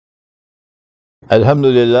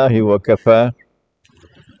Alhamdulillah wa kafa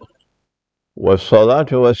wa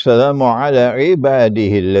salatu wa salamu ala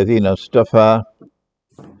ibadihi alladhina istafa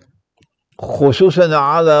خصوصا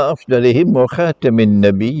على أفضلهم وخاتم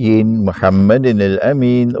النبيين محمد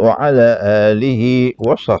الأمين وعلى آله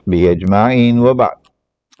وصحبه أجمعين وبعد.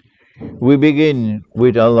 We begin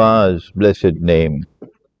with Allah's blessed name,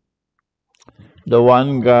 the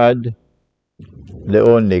one God, the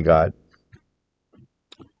only God,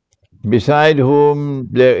 beside whom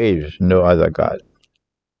there is no other God.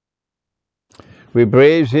 We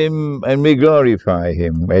praise Him and we glorify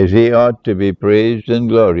Him as He ought to be praised and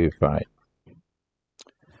glorified.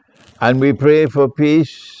 And we pray for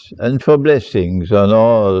peace and for blessings on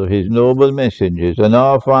all His noble messengers, on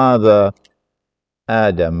our father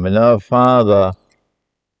Adam, and our father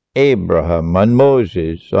Abraham, on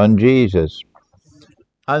Moses, on Jesus,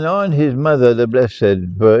 and on his mother, the Blessed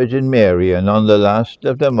Virgin Mary, and on the last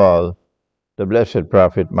of them all, the Blessed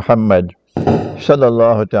Prophet Muhammad,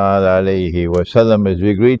 sallallahu ta'ala alayhi wasallam, as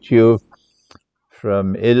we greet you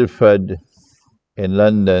from Ilford in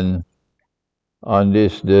London on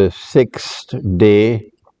this, the 6th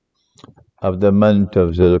day of the month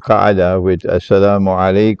of Zulqa'dah, with Assalamu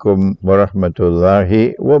alaikum wa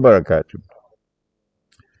rahmatullahi wa barakatuh.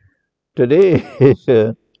 Today is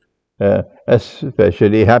a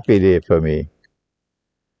especially happy day for me.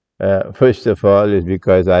 First of all, is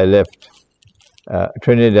because I left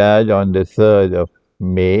Trinidad on the 3rd of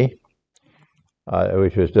May,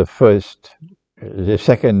 which was the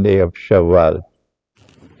second day of Shawwal,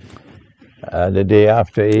 the day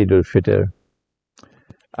after Eid al-Fitr.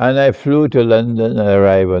 And I flew to London, I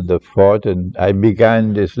arrived on the 4th, and I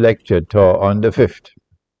began this lecture tour on the 5th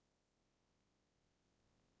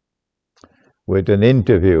with an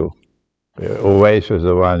interview. Uwais was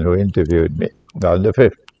the one who interviewed me on the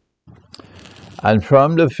 5th. And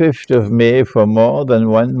from the 5th of May, for more than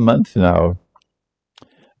 1 month now,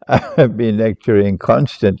 I have been lecturing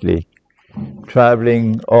constantly,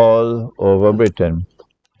 traveling all over Britain,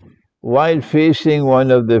 while facing one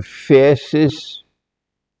of the fiercest,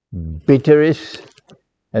 bitterest,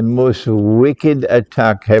 and most wicked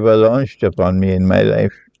attacks ever launched upon me in my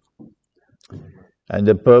life. And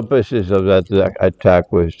the purposes of that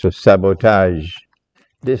attack was to sabotage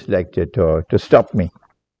this lecture tour, to stop me.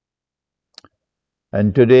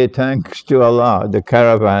 And today, thanks to Allah, the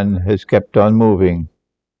caravan has kept on moving,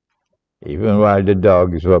 even while the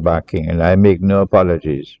dogs were barking, and I make no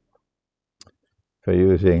apologies for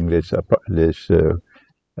using this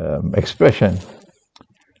expression.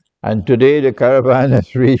 And today the caravan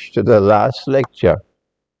has reached to the last lecture,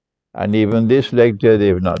 and even this lecture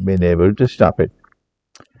they've not been able to stop it.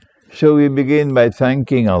 So we begin by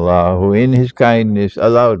thanking Allah, who in His kindness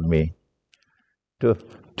allowed me to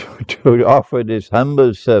offer this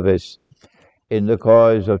humble service in the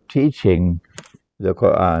cause of teaching the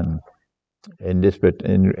Qur'an in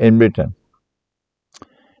Britain.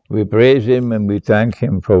 We praise Him and we thank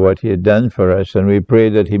Him for what He has done for us, and we pray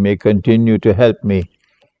that He may continue to help me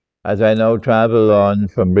as I now travel on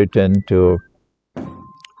from Britain to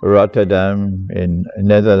Rotterdam in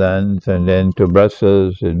Netherlands, and then to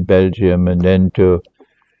Brussels in Belgium, and then to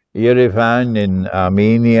Yerevan in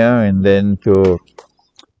Armenia, and then to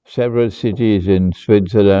several cities in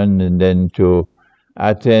Switzerland, and then to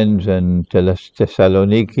Athens and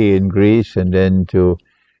Thessaloniki in Greece, and then to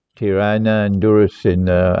Tirana and Durrës in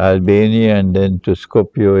Albania, and then to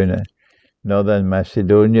Skopje in northern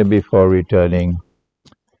Macedonia, before returning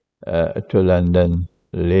to London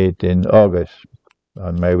late in August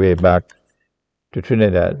on my way back to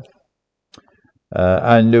Trinidad.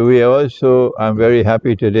 And we also, I'm very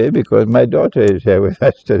happy today because my daughter is here with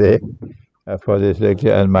us today for this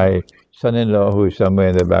lecture, and my son-in-law, who is somewhere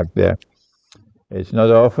in the back there. It's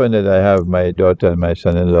not often that I have my daughter and my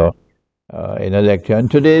son-in-law in a lecture. And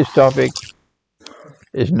today's topic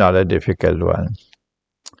is not a difficult one.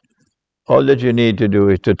 All that you need to do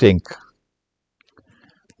is to think.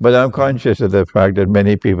 But I'm conscious of the fact that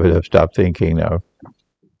many people have stopped thinking now,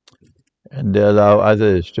 and they allow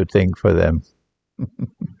others to think for them.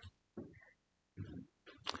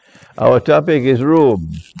 Our topic is room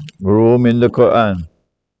in the Qur'an.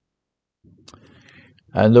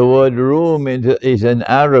 And the word room is an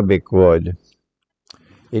Arabic word.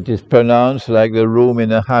 It is pronounced like the room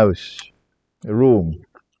in a house, room.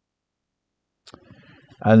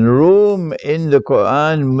 And room in the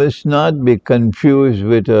Qur'an must not be confused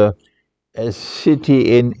with a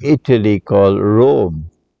city in Italy called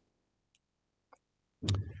Rome.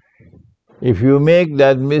 If you make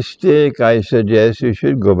that mistake, I suggest you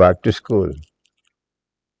should go back to school.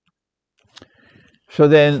 So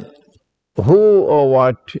then, who or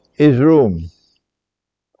what is room?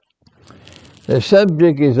 The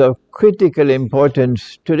subject is of critical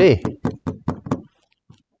importance today,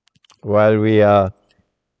 while we are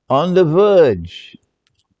on the verge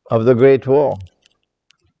of the Great War.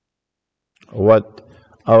 What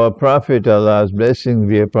our Prophet, Allah's blessings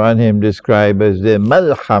be upon him, described as the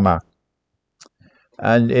Malhama.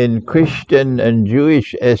 And in Christian and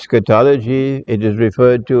Jewish eschatology, it is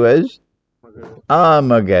referred to as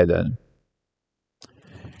Armageddon.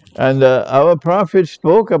 And our Prophet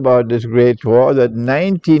spoke about this great war, that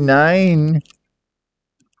 99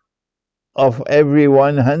 of every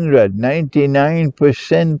 100,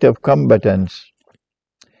 99% of combatants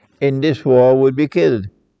in this war would be killed.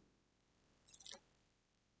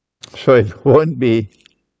 So it won't be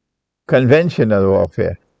conventional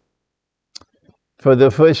warfare. For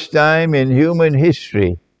the first time in human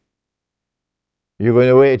history, you're going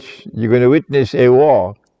to witness a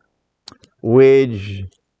war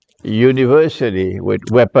waged universally with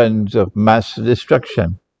weapons of mass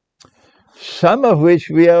destruction, some of which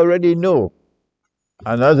we already know,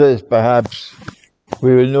 and others perhaps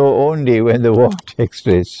we will know only when the war takes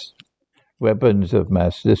place. Weapons of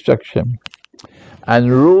mass destruction.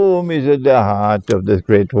 And Rome is at the heart of this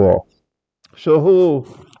great war. So who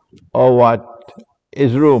or what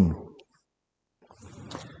is Rome?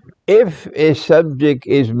 If a subject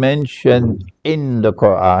is mentioned in the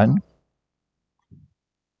Qur'an,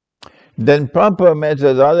 then proper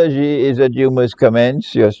methodology is that you must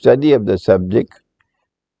commence your study of the subject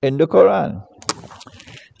in the Qur'an.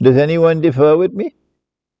 Does anyone differ with me?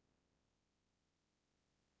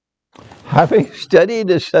 Having studied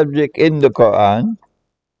the subject in the Qur'an,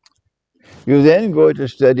 you then go to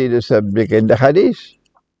study the subject in the Hadith.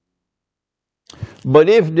 But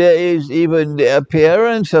if there is even the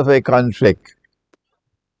appearance of a conflict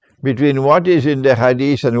between what is in the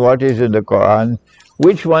Hadith and what is in the Qur'an,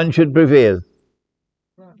 which one should prevail?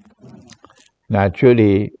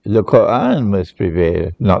 Naturally, the Qur'an must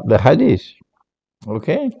prevail, not the Hadith.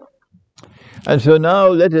 Okay? And so now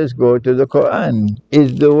let us go to the Qur'an.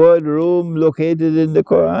 Is the word Rome located in the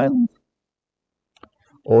Qur'an?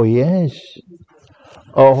 Oh yes.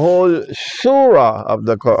 A whole surah of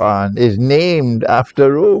the Qur'an is named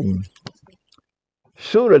after Rome.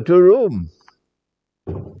 Surah to Rome.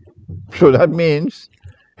 So that means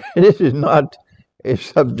this is not a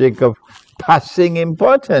subject of passing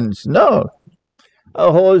importance. No.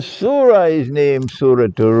 A whole surah is named Surah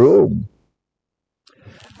to Rome.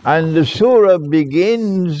 And the surah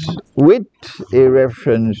begins with a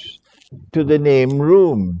reference to the name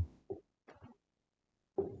Rome.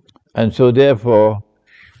 And so therefore,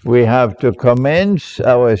 we have to commence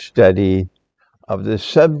our study of the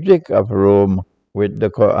subject of Rome with the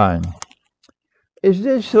Qur'an. Is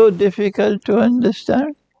this so difficult to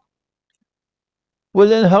understand? Well,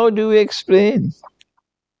 then how do we explain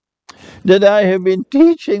that I have been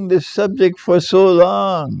teaching this subject for so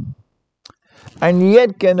long and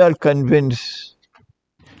yet cannot convince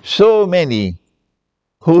so many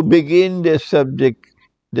who begin the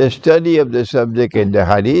study of the subject in the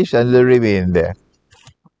Hadith and they remain there?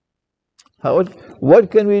 What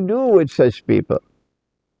can we do with such people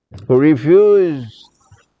who refuse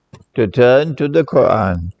to turn to the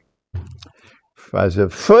Qur'an as a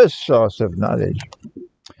first source of knowledge?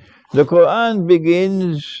 The Qur'an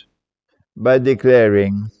begins by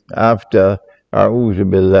declaring, after A'udhu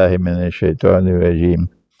Billahi Minash Shaitanir Rajim,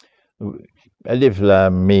 Alif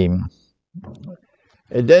Lam Mim.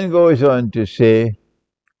 It then goes on to say,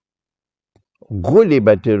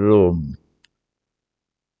 Ghulibatir Rum.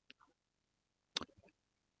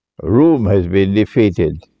 Rome has been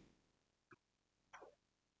defeated.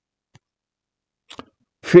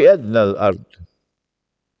 Fi adna al-ard.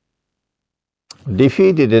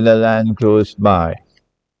 Defeated in a land close by.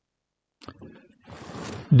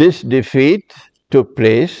 This defeat took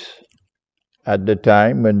place at the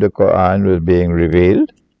time when the Qur'an was being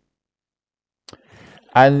revealed.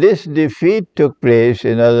 And this defeat took place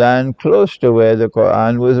in a land close to where the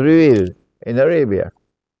Qur'an was revealed, in Arabia.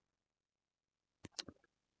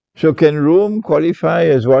 So can Rome qualify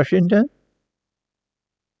as Washington?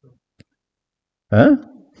 Huh?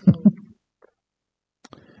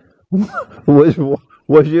 Was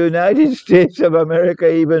the United States of America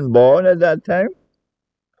even born at that time?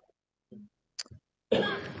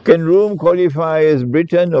 Can Rome qualify as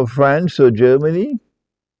Britain or France or Germany?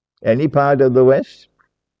 Any part of the West?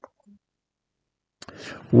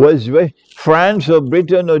 Was France or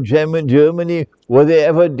Britain or Germany, were they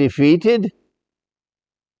ever defeated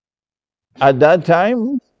at that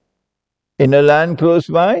time in a land close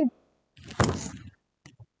by?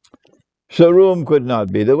 So Rome could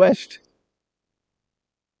not be the West.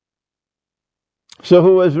 So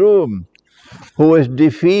who was Rome? who was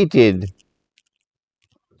defeated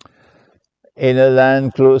in a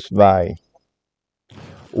land close by.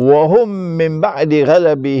 وَهُمْ مِنْ بَعْدِ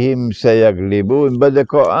غَلَبِهِمْ سَيَغْلِبُونَ. But the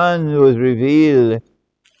Qur'an was revealed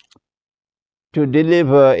to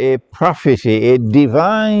deliver a prophecy, a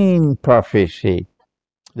divine prophecy,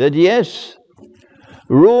 that yes,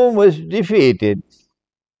 Rome was defeated,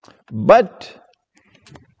 but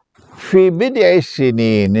في بضع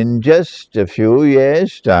سنين, in just a few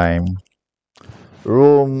years' time,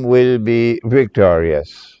 Rome will be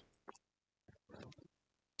victorious.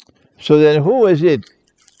 So then who was it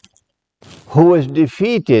who was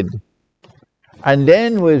defeated and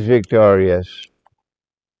then was victorious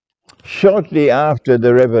shortly after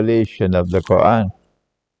the revelation of the Qur'an?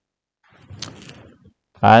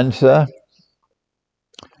 Answer: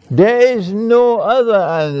 there is no other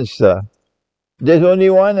answer. There's only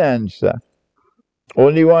one answer.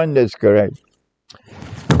 Only one that's correct.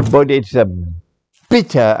 But it's a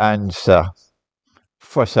bitter answer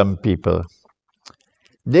for some people.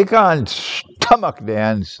 They can't stomach the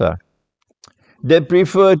answer. They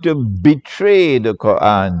prefer to betray the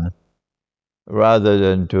Qur'an rather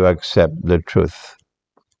than to accept the truth.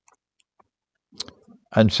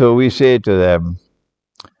 And so we say to them,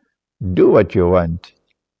 do what you want.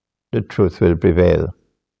 The truth will prevail.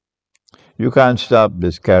 You can't stop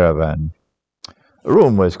this caravan.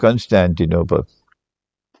 Rome was Constantinople.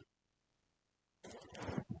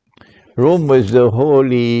 Rome was the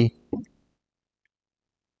holy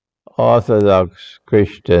Orthodox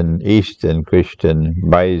Christian, Eastern Christian,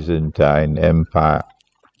 Byzantine Empire.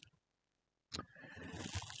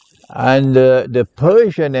 And the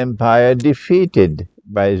Persian Empire defeated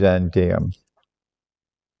Byzantium.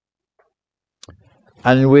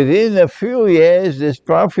 And within a few years, this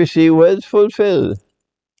prophecy was fulfilled.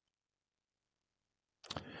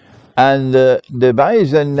 And the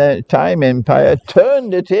Byzantine Empire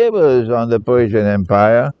turned the tables on the Persian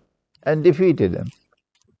Empire and defeated them.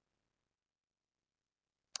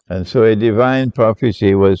 And so a divine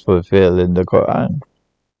prophecy was fulfilled in the Qur'an.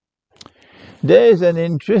 There is an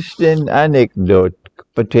interesting anecdote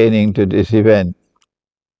pertaining to this event,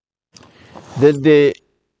 that the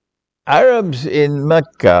Arabs in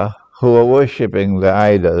Mecca who were worshipping the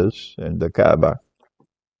idols in the Kaaba,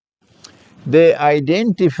 they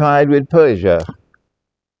identified with Persia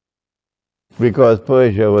because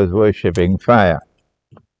Persia was worshipping fire.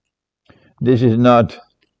 This is not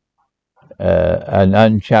an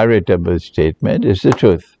uncharitable statement, it's the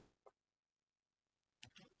truth.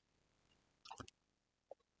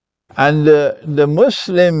 And the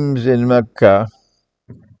Muslims in Mecca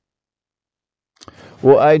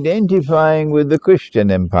were identifying with the Christian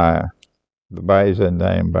Empire, the Byzantine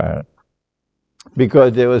Empire,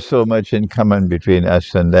 because there was so much in common between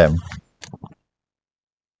us and them.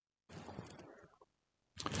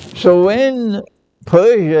 So when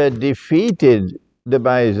Persia defeated the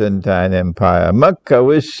Byzantine Empire, Mecca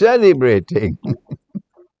was celebrating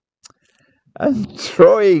and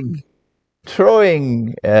throwing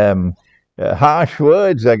harsh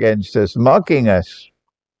words against us, mocking us,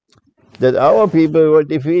 that our people were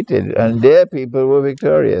defeated and their people were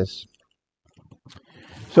victorious.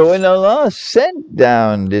 So when Allah sent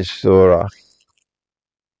down this surah,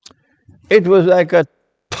 it was like a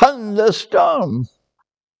thunderstorm.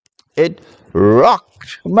 It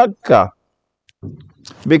rocked Mecca,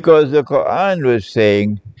 because the Qur'an was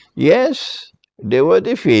saying, yes, they were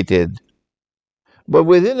defeated, but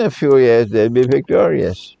within a few years they'll be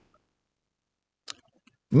victorious.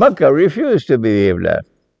 Mecca refused to believe that.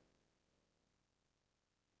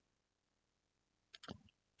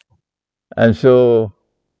 And so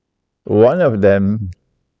one of them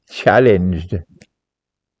challenged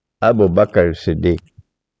Abu Bakr Siddiq,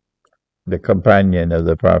 the companion of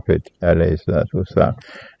the Prophet ﷺ.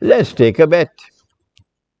 Let's take a bet.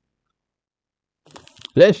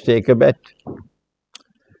 Let's take a bet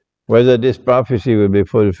whether this prophecy will be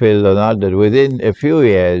fulfilled or not, that within a few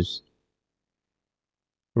years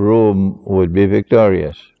Rome would be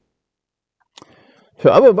victorious.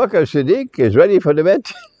 So Abu Bakr Siddiq is ready for the bet.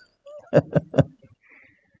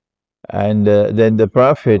 And then the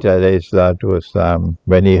Prophet ﷺ,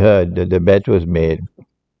 when he heard that the bet was made,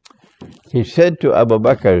 he said to Abu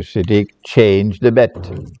Bakr Siddiq, change the bet.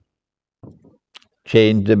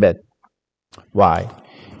 Change the bet. Why?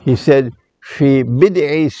 He said, fi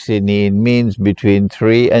bid'i sinin means between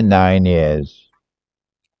 3 and 9 years.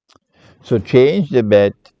 So change the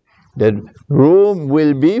bet that Rome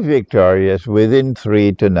will be victorious within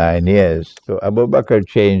 3 to 9 years. So Abu Bakr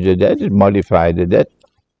changed the bet, modified the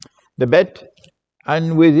bet,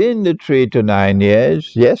 and within the 3 to 9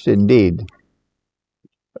 years, yes, indeed,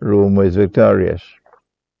 Rome was victorious.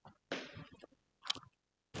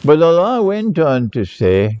 But Allah went on to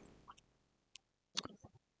say,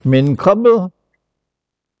 Min qabl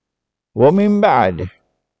wa min ba'd,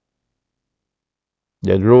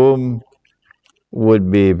 that Rome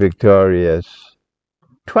would be victorious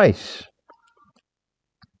twice.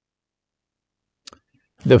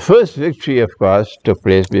 The first victory, of course, took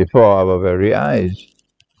place before our very eyes.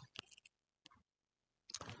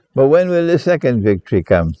 But when will the second victory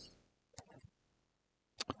come?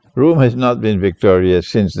 Rome has not been victorious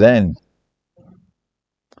since then.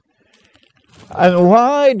 And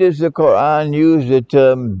why does the Qur'an use the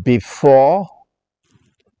term before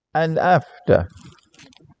and after?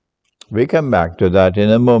 We come back to that in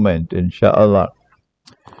a moment, insha'Allah.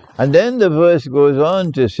 And then the verse goes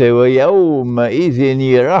on to say, وَيَوْمَئِذٍ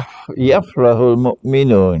يَفْرَحُ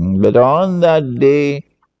الْمُؤْمِنُونَ. But on that day,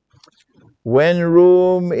 when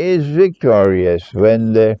Rome is victorious,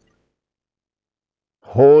 when the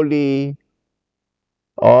Holy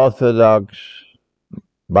Orthodox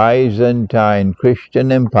Byzantine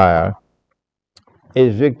Christian Empire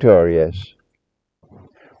is victorious,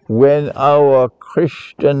 when our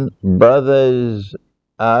Christian brothers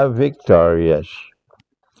are victorious,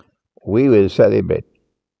 we will celebrate.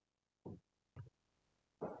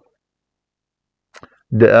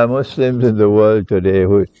 There are Muslims in the world today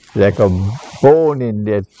who, like a bone in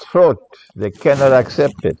their throat, they cannot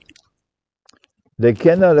accept it. They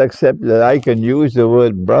cannot accept that I can use the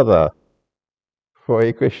word brother for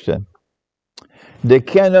a Christian. They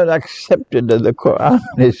cannot accept it that the Quran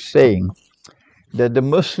is saying that the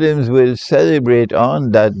Muslims will celebrate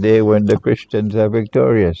on that day when the Christians are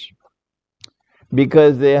victorious,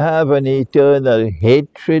 because they have an eternal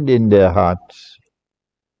hatred in their hearts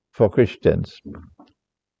for Christians,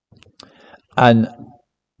 an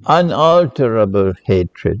unalterable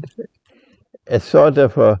hatred, a sort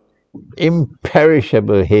of a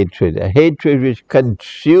imperishable hatred, a hatred which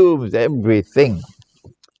consumes everything.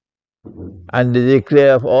 And they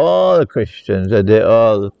declare of all Christians that they're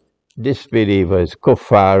all disbelievers,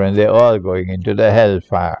 kuffar, and they're all going into the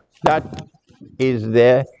hellfire. That is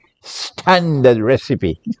their standard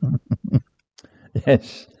recipe.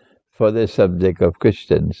 Yes, for the subject of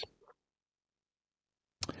Christians.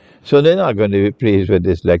 So they're not going to be pleased with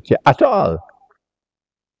this lecture at all.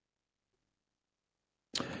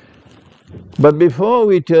 But before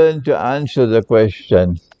we turn to answer the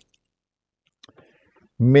question,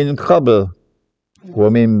 min qabl wa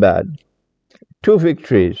min ba'd, two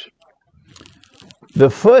victories. The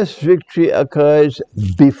first victory occurs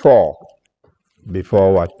before.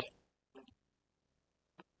 Before what?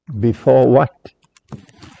 Before what?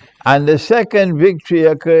 And the second victory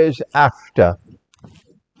occurs after.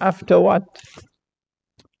 After what?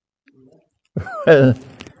 Well,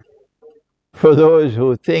 for those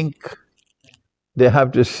who think they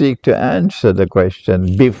have to seek to answer the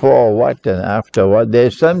question, before what and after what,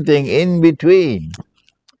 there's something in between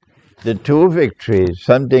the two victories,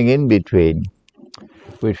 something in between,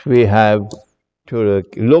 which we have to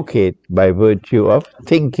locate by virtue of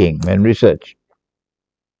thinking and research.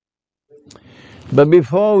 But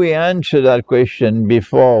before we answer that question,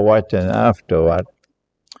 before what and after what,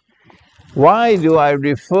 why do I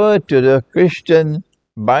refer to the Christian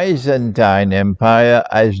Byzantine Empire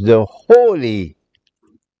as the Holy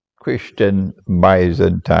Christian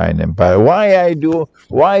Byzantine Empire? Why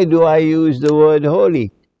do I use the word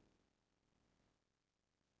holy?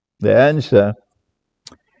 The answer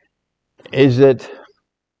is that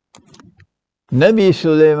Nabi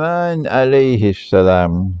Sulaiman alayhi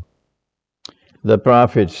salam, the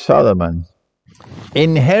Prophet Solomon,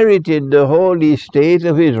 inherited the holy state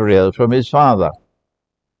of Israel from his father,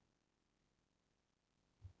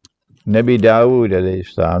 Nabi Dawood alayhi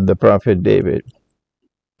salam, the Prophet David.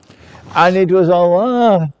 And it was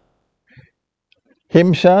Allah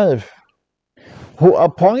Himself who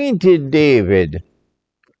appointed David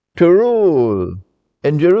to rule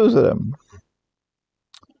in Jerusalem.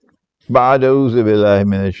 بعد أعوذ بالله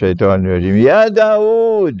من الشيطان الرجيم يا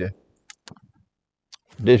داود.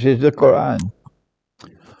 This is the Quran.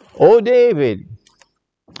 O David,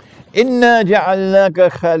 إنا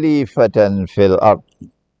جعلناك خليفة في الأرض.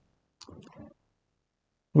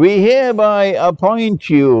 We hereby appoint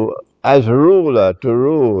you as ruler to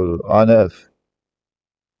rule on earth.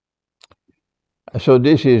 So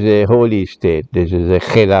this is a holy state. This is a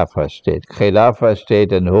Khilafah state. Khilafah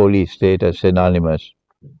state and holy state are synonymous.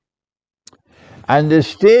 And the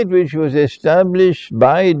state which was established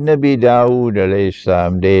by Nabi Dawood alayhi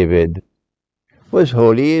salam, David, was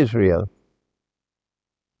Holy Israel.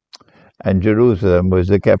 And Jerusalem was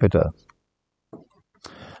the capital.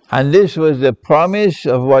 And this was the promise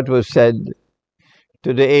of what was said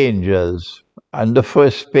to the angels on the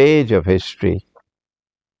first page of history,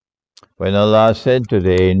 when Allah said to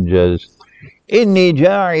the angels, Inni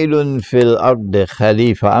ja'ilun fil ardi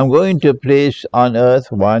khalifa. I'm going to place on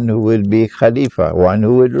earth one who will be khalifa, one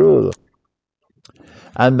who will rule.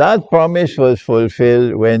 And that promise was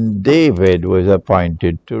fulfilled when David was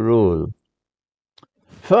appointed to rule.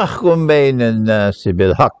 فَاحْكُمْ بَيْنَ النَّاسِ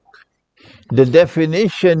بِالْحَقِّ. The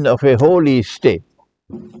definition of a holy state,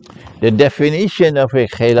 the definition of a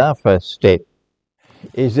khilafah state,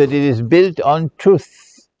 is that it is built on truth.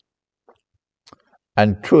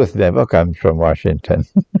 And truth never comes from Washington.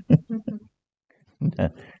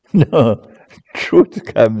 No,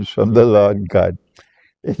 truth comes from the Lord God.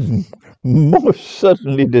 It most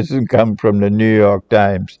certainly doesn't come from the New York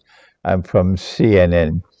Times and from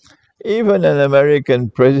CNN. Even an American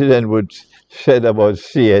president would say about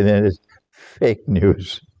CNN is fake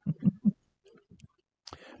news.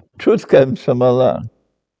 Truth comes from Allah.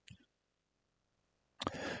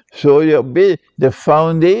 So the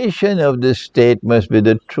foundation of the state must be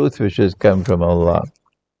the truth which has come from Allah.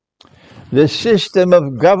 The system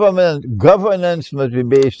of governance must be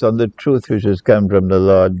based on the truth which has come from the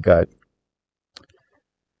Lord God.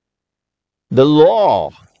 The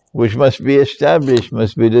law which must be established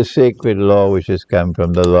must be the sacred law which has come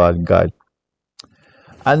from the Lord God.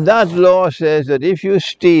 And that law says that if you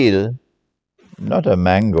steal, not a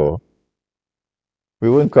mango, we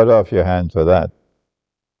wouldn't cut off your hand for that.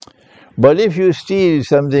 But if you steal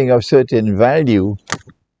something of certain value,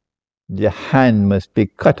 the hand must be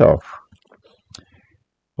cut off.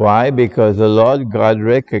 Why? Because the Lord God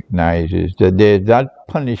recognizes that there is that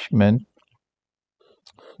punishment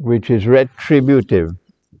which is retributive,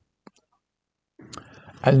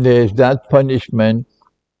 and there is that punishment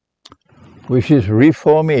which is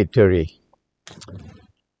reformatory.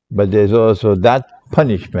 But there's also that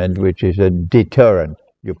punishment which is a deterrent.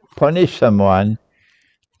 You punish someone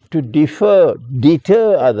to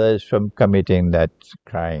deter others from committing that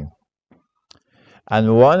crime.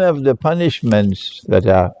 And one of the punishments that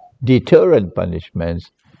are deterrent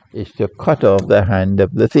punishments is to cut off the hand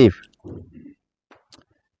of the thief.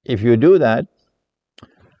 If you do that,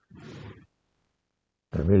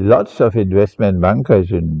 there will be lots of investment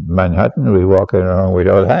bankers in Manhattan will be walking around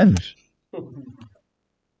without hands.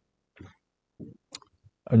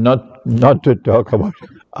 Not to talk about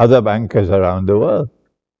other bankers around the world,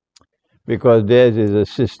 because theirs is a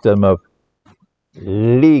system of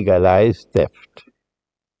legalized theft.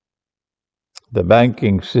 The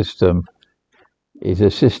banking system is a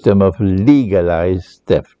system of legalized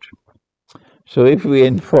theft. So if we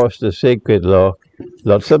enforce the sacred law,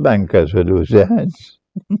 lots of bankers will lose their hands.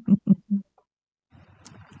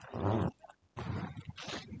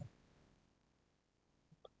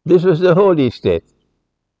 This was the holy state.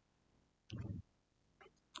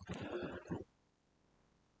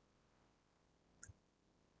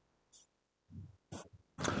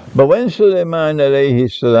 But when Sulaiman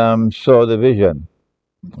alayhi salam saw the vision,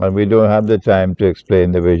 and we don't have the time to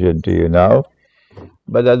explain the vision to you now,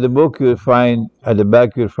 but at the book you'll find, at the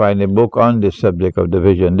back you'll find a book on the subject of the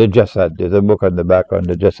vision, the Jasad. There's a book on the back on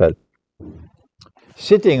the Jasad.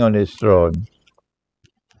 Sitting on his throne,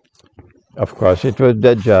 of course, it was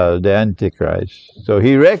Dajjal, the Antichrist. So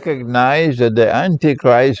he recognized that the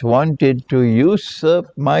Antichrist wanted to usurp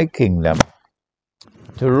my kingdom,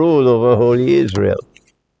 to rule over holy Israel,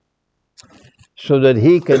 so that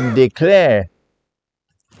he can declare,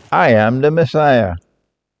 I am the Messiah,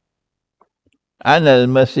 Ana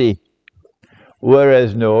al-Masih.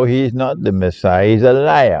 Whereas no, he is not the Messiah, he's a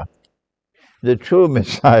liar. The true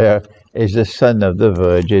Messiah is the son of the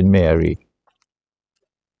Virgin Mary.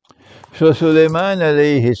 So Sulaiman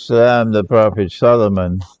alayhi salam, the Prophet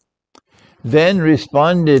Solomon, then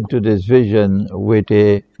responded to this vision with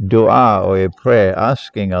a dua or a prayer,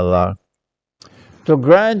 asking Allah to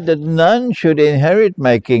grant that none should inherit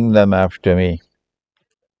my kingdom after me,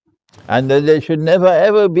 and that there should never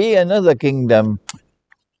ever be another kingdom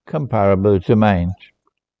comparable to mine.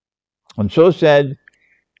 And so said,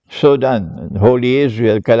 so done. Holy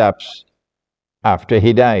Israel collapsed after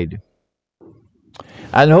he died.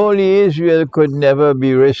 And holy Israel could never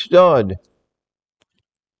be restored.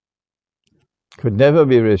 Could never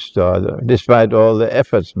be restored, despite all the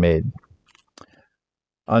efforts made.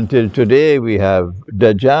 Until today, we have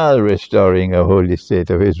Dajjal restoring a holy state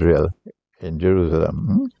of Israel in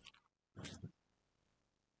Jerusalem.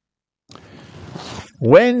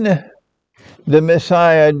 When the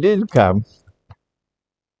Messiah did come,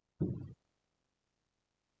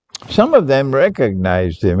 some of them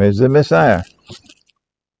recognized him as the Messiah.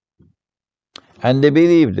 and they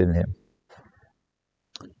believed in him.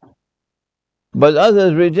 But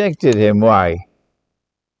others rejected him. Why?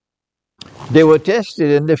 They were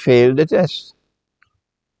tested and they failed the test.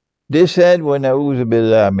 They said, when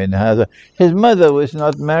his mother was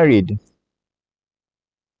not married,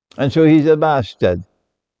 and so he's a bastard.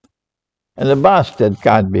 And a bastard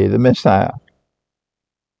can't be the Messiah.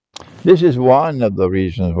 This is one of the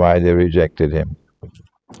reasons why they rejected him.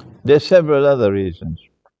 There's several other reasons.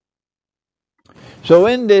 So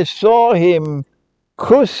when they saw him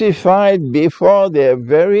crucified before their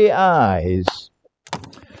very eyes,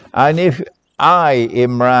 and if I,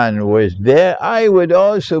 Imran, was there, I would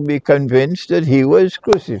also be convinced that he was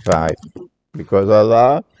crucified, because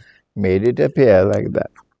Allah made it appear like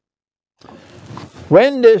that.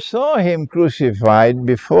 When they saw him crucified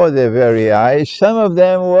before their very eyes, some of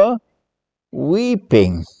them were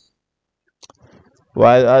weeping,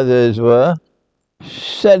 while others were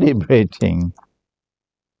celebrating.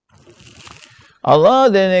 Allah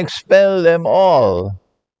then expelled them all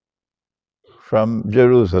from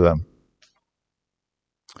Jerusalem.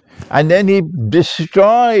 And then he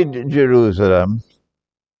destroyed Jerusalem,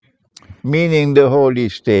 meaning the holy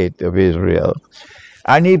state of Israel.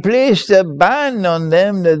 And he placed a ban on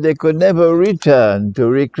them that they could never return to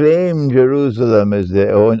reclaim Jerusalem as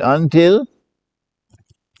their own until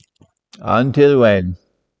when?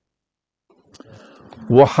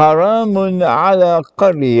 وَحَرَامٌ عَلَى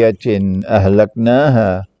قَرْيَةٍ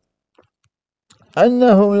أَهْلَكْنَاهَا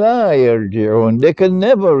أَنَّهُمْ لَا يَرْجِعُونَ. They can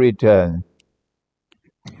never return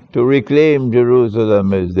to reclaim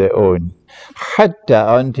Jerusalem as their own.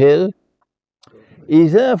 حَتَّى until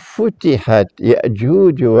إِذَا فُتِحَتْ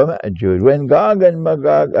يَأْجُوجُ وَمَأْجُوجُ, when Gog and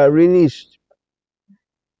Magog are released.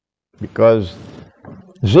 Because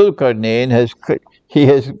Zulkarnain has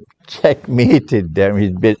checkmated them.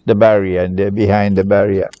 He's built the barrier and they're behind the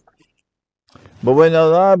barrier. But when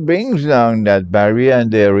Allah brings down that barrier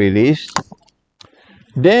and they're released,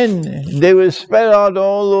 then they will spread out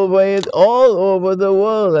all over the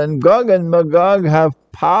world. And Gog and Magog have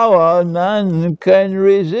power none can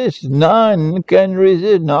resist. None can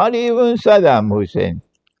resist, not even Saddam Hussein.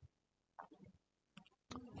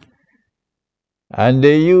 And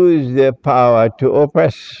they use their power to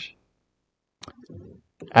oppress.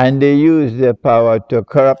 And they use their power to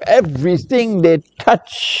corrupt. Everything they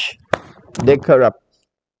touch, they corrupt.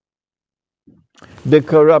 They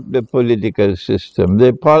corrupt the political system.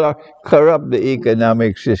 They corrupt the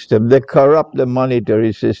economic system. They corrupt the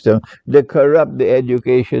monetary system. They corrupt the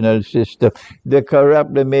educational system. They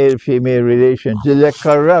corrupt the male-female relations. They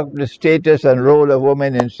corrupt the status and role of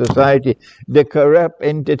women in society. They corrupt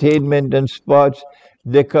entertainment and sports.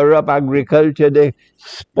 They corrupt agriculture. They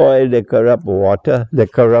corrupt water. They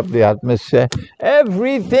corrupt the atmosphere.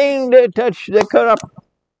 Everything they touch, they corrupt.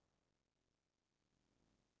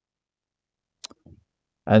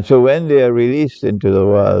 And so when they are released into the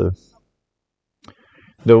world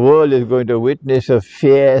is going to witness a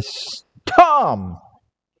fierce storm,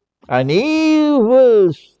 an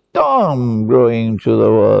evil storm blowing through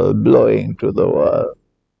the world.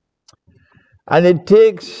 And it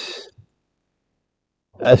takes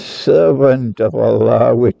a servant of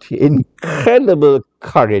Allah with incredible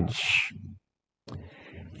courage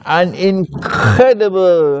and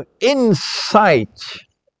incredible insight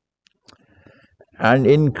and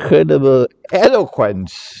incredible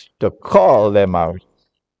eloquence to call them out.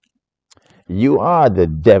 You are the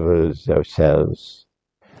devils yourselves.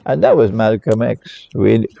 And that was Malcolm X.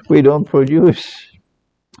 We don't produce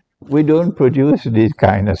these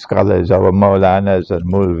kind of scholars, our Maulanas and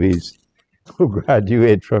Mulvis, who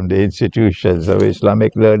graduate from the institutions of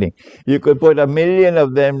Islamic learning. You could put 1 million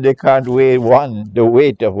of them, they can't weigh the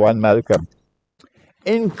weight of one Malcolm.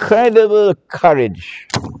 Incredible courage.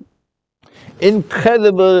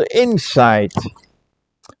 Incredible insight,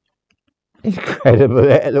 incredible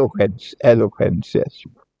eloquence, yes.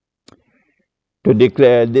 To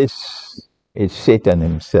declare this is Satan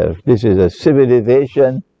himself. This is a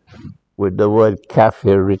civilization with the word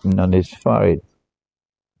kafir written on its forehead.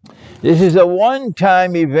 This is a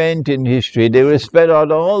one-time event in history. They were spread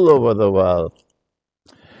out all over the world.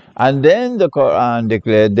 And then the Qur'an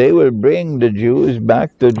declared they will bring the Jews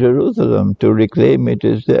back to Jerusalem to reclaim it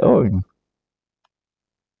as their own.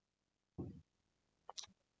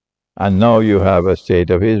 And now you have a state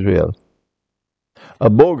of Israel, a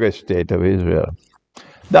bogus state of Israel.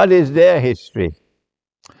 That is their history.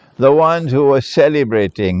 The ones who were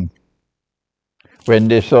celebrating when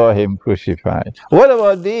they saw him crucified. What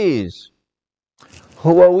about these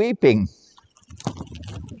who were weeping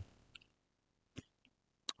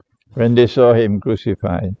when they saw him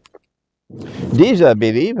crucified? These are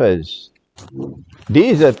believers.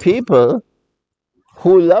 These are people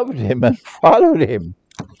who loved him and followed him.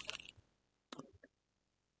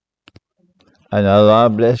 And Allah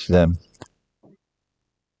bless them.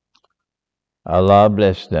 Allah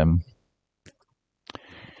bless them.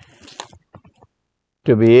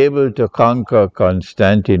 To be able to conquer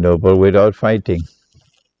Constantinople without fighting.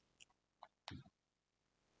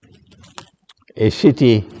 A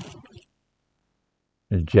city,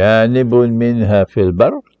 جانب منها في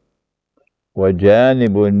البر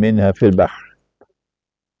وجانب منها في البحر.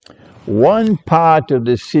 One part of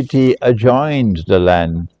the city adjoins the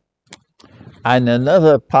land, and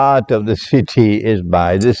another part of the city is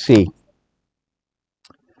by the sea.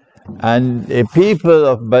 And the people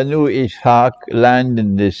of Banu Ishaq land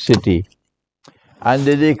in this city, and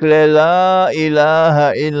they declare La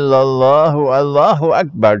ilaha illallah Allahu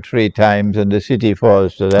Akbar 3 times, and the city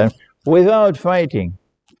falls to them without fighting.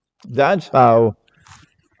 That's how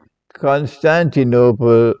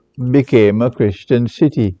Constantinople became a Christian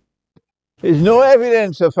city. There's no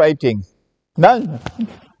evidence of fighting. None.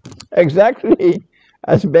 Exactly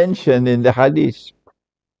as mentioned in the Hadith.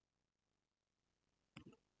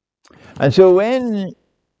 And so when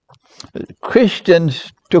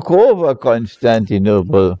Christians took over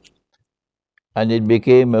Constantinople and it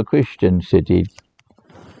became a Christian city,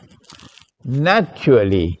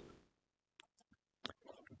 naturally,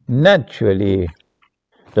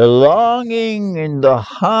 the longing in the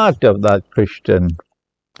heart of that Christian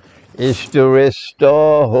is to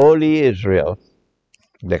restore holy Israel,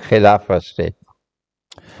 the Khilafah state.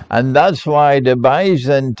 And that's why the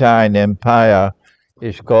Byzantine Empire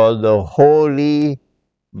is called the Holy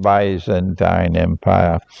Byzantine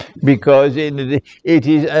Empire, because it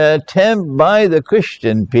is an attempt by the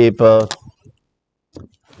Christian people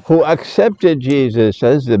who accepted Jesus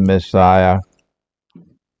as the Messiah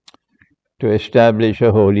to establish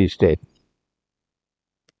a holy state.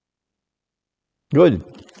 Good.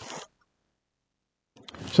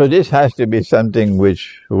 So this has to be something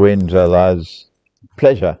which wins Allah's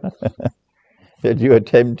pleasure, that you are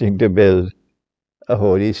attempting to build a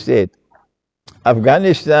holy state.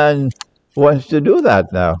 Afghanistan wants to do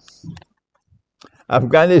that now.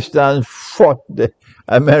 Afghanistan fought the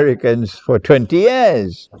Americans for 20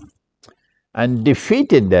 years and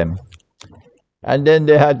defeated them. And then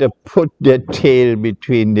they had to put their tail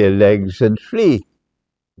between their legs and flee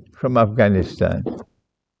from Afghanistan.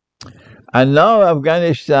 And now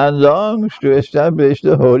Afghanistan longs to establish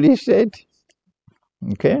the holy state.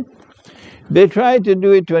 Okay? They tried to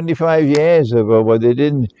do it 25 years ago, but they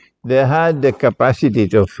didn't. They had the capacity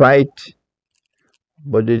to fight,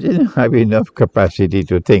 but they didn't have enough capacity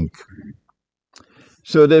to think.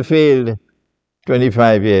 So they failed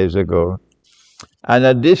 25 years ago. And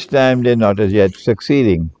at this time, they're not as yet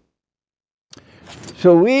succeeding.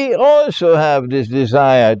 So we also have this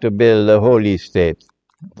desire to build a holy state,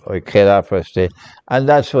 or a Khilafah state, and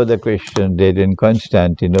that's what the Christians did in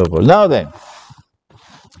Constantinople. Now then,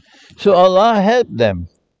 so Allah helped them,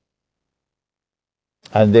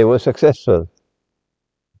 and they were successful,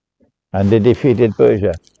 and they defeated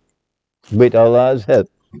Persia with Allah's help.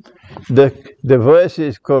 The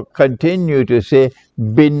verses continue to say,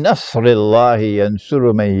 بِنَصْرِ اللَّهِ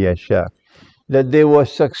يَنْصُرُ مَن يَشَاءُ, that they were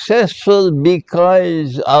successful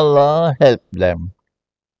because Allah helped them.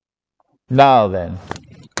 Now then,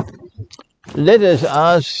 let us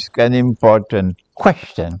ask an important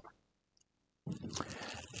question.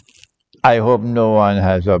 I hope no one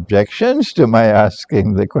has objections to my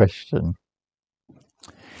asking the question.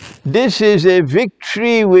 This is a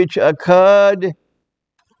victory which occurred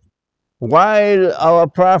while our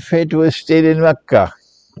Prophet was still in Mecca,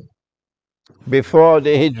 before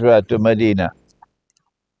the Hijrah to Medina.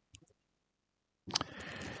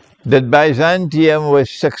 That Byzantium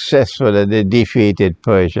was successful and they defeated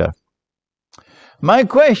Persia. My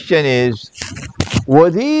question is,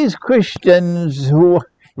 were these Christians who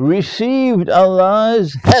received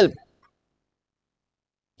Allah's help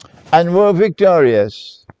and were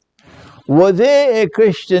victorious, were they a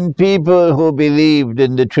Christian people who believed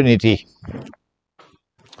in the Trinity?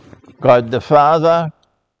 God the Father,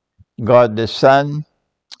 God the Son,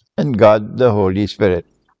 and God the Holy Spirit.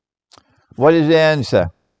 What is the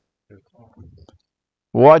answer?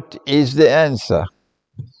 What is the answer?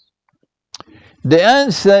 The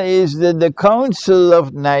answer is that the Council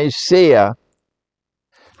of Nicaea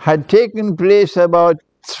had taken place about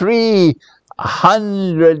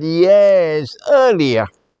 300 years earlier.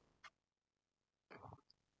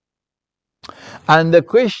 And the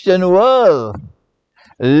Christian world,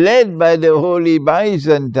 led by the Holy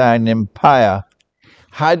Byzantine Empire,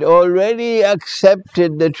 had already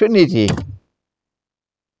accepted the Trinity.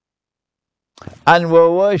 and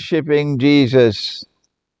were worshipping Jesus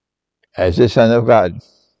as the Son of God.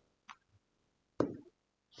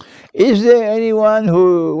 Is there anyone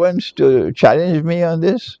who wants to challenge me on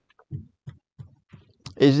this?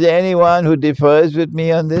 Is there anyone who differs with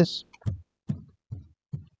me on this?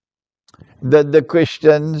 That the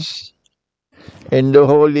Christians in the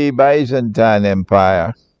Holy Byzantine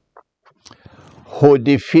Empire, who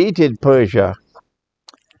defeated Persia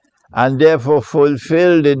and therefore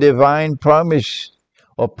fulfilled the divine promise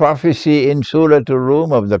or prophecy in Surah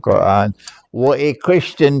Al-Rum of the Qur'an, were a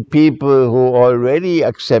Christian people who already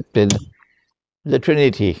accepted the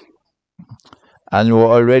Trinity and were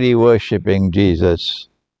already worshipping Jesus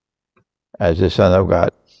as the Son of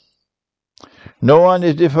God. No one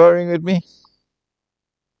is differing with me?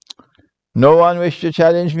 No one wishes to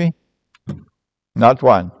challenge me? Not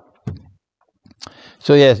one.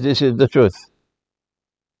 So yes, this is the truth.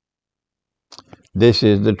 This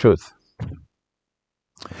is the truth.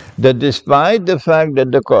 That despite the fact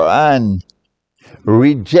that the Qur'an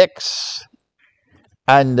rejects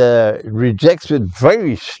and rejects with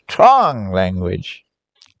very strong language,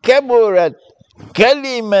 كبرت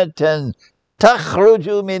كلمة تخرج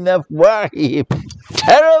من أفواههم.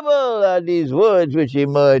 Terrible are these words which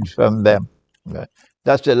emerge from them.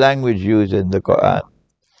 That's the language used in the Qur'an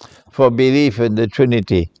for belief in the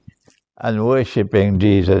Trinity and worshipping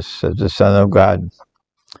Jesus as the Son of God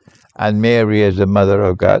and Mary as the Mother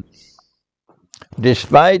of God.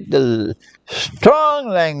 Despite the strong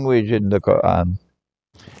language in the Qur'an,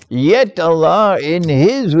 yet Allah in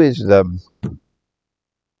His wisdom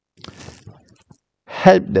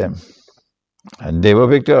helped them and they were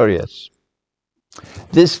victorious.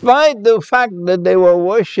 Despite the fact that they were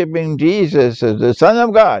worshipping Jesus as the Son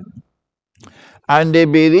of God and they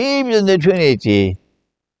believed in the Trinity,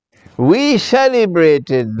 we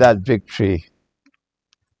celebrated that victory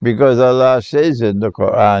because Allah says in the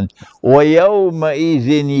Qur'an, وَيَوْمَئِذٍ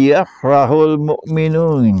يَفْرَحُ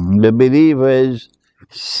الْمُؤْمِنُونَ. The believers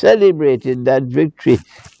celebrated that victory,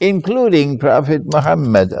 including Prophet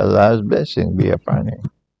Muhammad, Allah's blessing be upon him.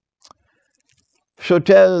 So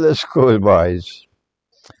tell the schoolboys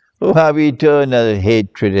who have eternal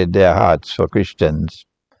hatred in their hearts for Christians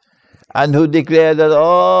and who declare that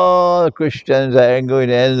all Christians are going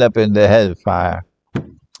to end up in the hellfire,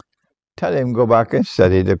 tell him go back and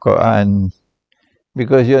study the Qur'an,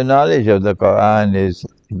 because your knowledge of the Qur'an is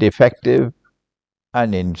defective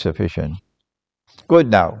and insufficient.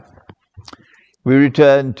 Good, now we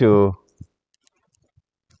return to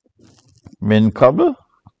min qabl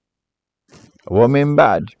wa min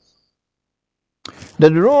ba'd.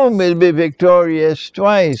 The Rum will be victorious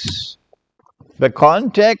twice. The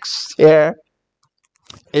context here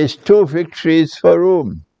is two victories for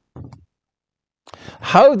Rome.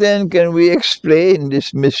 How then can we explain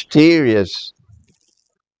this mysterious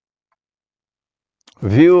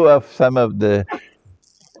view of some of the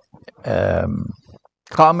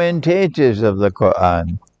commentators of the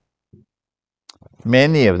Qur'an,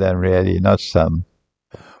 many of them really, not some,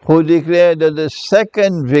 who declared that the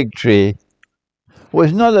second victory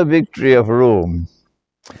was not a victory of Rome.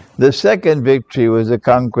 The second victory was the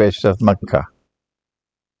conquest of Mecca,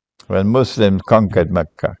 when Muslims conquered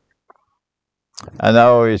Mecca. And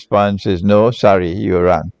our response is, no, sorry, you're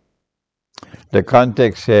wrong. The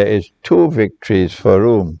context here is two victories for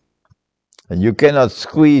Rome. And you cannot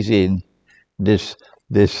squeeze in this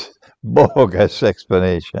bogus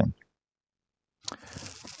explanation.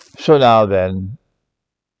 So now then,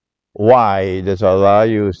 why does Allah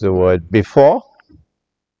use the word before?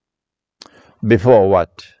 Before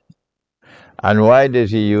what? And why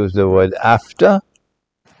does He use the word after?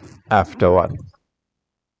 After what?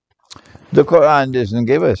 The Quran doesn't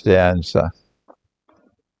give us the answer.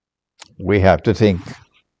 We have to think.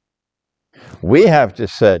 We have to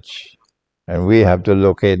search, and we have to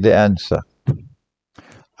locate the answer.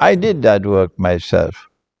 I did that work myself,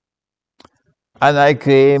 and I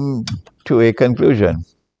came to a conclusion.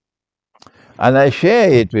 And I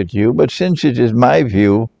share it with you, but since it is my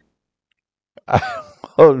view, I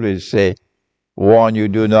always say, warn you,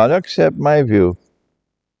 do not accept my view.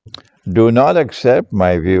 Do not accept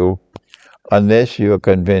my view unless you are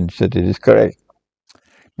convinced that it is correct.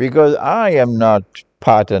 Because I am not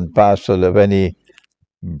part and parcel of any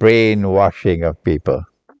brainwashing of people.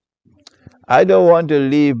 I don't want to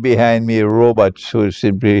leave behind me robots who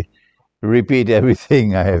simply repeat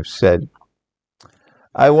everything I have said.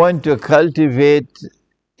 I want to cultivate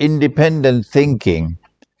independent thinking.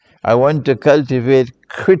 I want to cultivate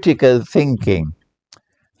critical thinking.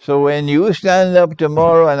 So when you stand up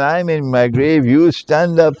tomorrow and I'm in my grave, you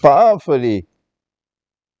stand up powerfully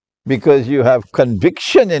because you have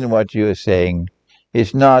conviction in what you're saying.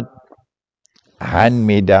 It's not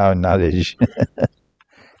hand-me-down knowledge.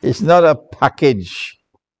 It's not a package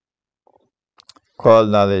called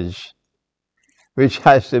knowledge, which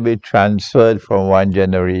has to be transferred from one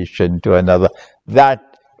generation to another.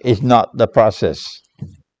 That is not the process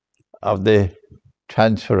of the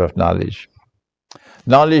transfer of knowledge.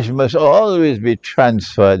 Knowledge must always be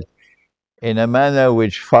transferred in a manner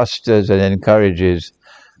which fosters and encourages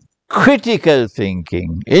critical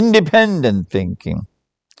thinking, independent thinking.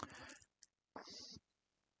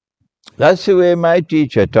 That's the way my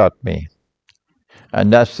teacher taught me,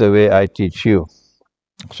 and that's the way I teach you.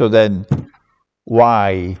 So then,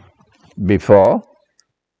 why before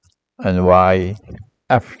and why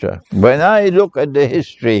after? When I look at the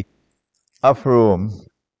history of Rome,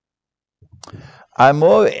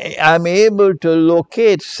 I'm able to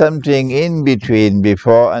locate something in between,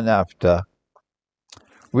 before and after,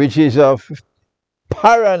 which is of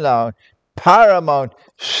paramount,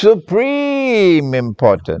 supreme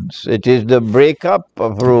importance. It is the breakup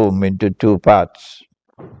of Rome into two parts.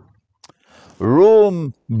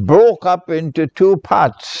 Rome broke up into two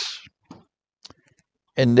parts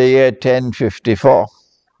in the year 1054.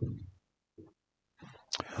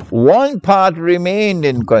 One part remained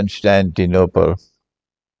in Constantinople,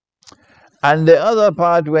 and the other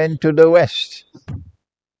part went to the west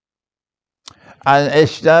and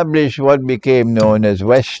established what became known as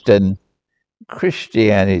Western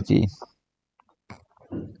Christianity.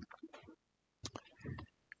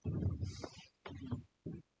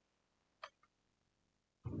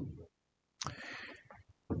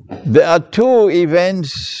 There are two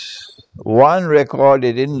events, one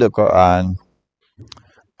recorded in the Qur'an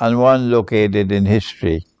and one located in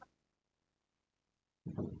history,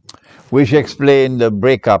 which explain the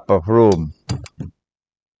breakup of Rome.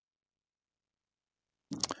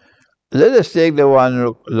 Let us take the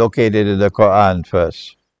one located in the Qur'an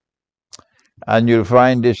first. And you'll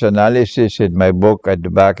find this analysis in my book at the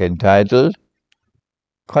back entitled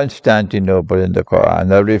Constantinople in the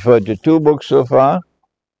Qur'an. I've referred to two books so far.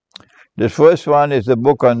 The first one is the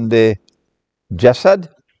book on the Jasad,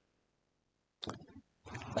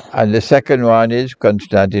 and the second one is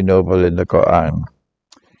Constantinople in the Qur'an.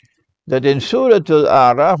 That in Surah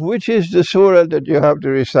Al-A'raf, which is the surah that you have to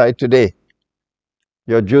recite today,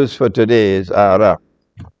 your juz for today is A'raf.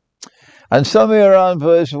 And somewhere around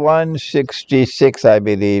verse 166, I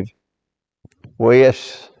believe,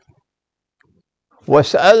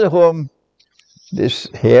 وَاسْأَلْهُمْ, this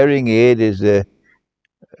hearing aid is the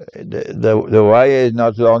wire is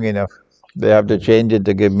not long enough. They have to change it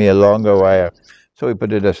to give me a longer wire. So we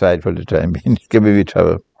put it aside for the time being. It's giving me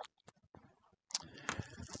trouble.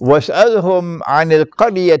 وَاسْأَلْهُمْ عَنِ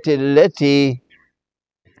الْقَرْيَةِ الَّتِي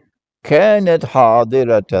كَانَتْ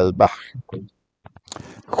حَاضِرَةَ الْبَحْرِ.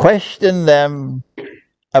 Question them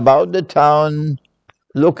about the town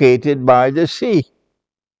located by the sea.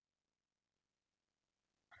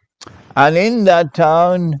 And in that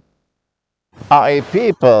town are a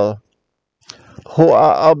people who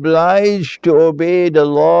are obliged to obey the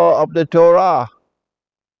law of the Torah.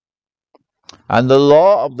 And the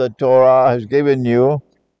law of the Torah has given you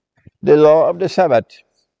the law of the Sabbath,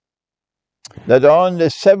 that on the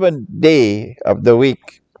seventh day of the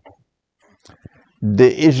week,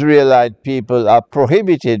 the Israelite people are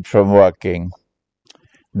prohibited from working.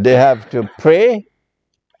 They have to pray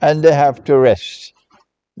and they have to rest,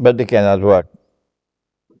 but they cannot work.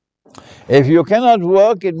 If you cannot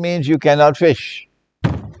work, it means you cannot fish.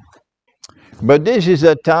 But this is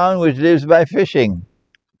a town which lives by fishing.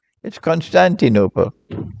 It's Constantinople.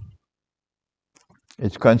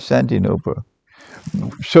 It's Constantinople.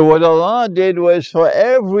 So what Allah did was, for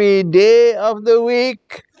every day of the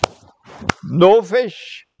week, no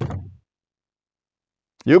fish.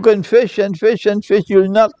 You can fish and fish and fish, you'll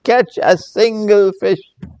not catch a single fish.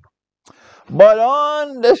 But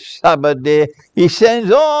on the Sabbath day, He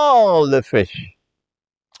sends all the fish.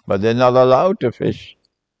 But they're not allowed to fish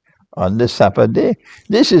on the Sabbath day.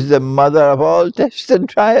 This is the mother of all tests and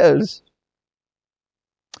trials.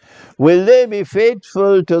 Will they be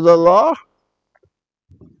faithful to the law?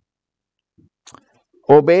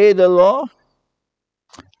 Obey the law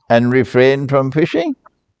and refrain from fishing?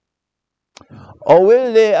 Or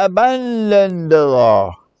will they abandon the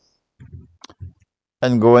law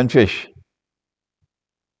and go and fish?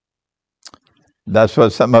 That's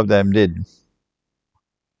what some of them did.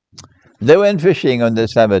 They went fishing on the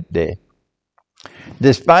Sabbath day,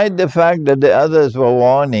 despite the fact that the others were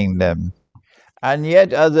warning them. And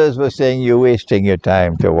yet others were saying, you're wasting your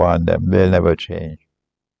time to warn them. They'll never change.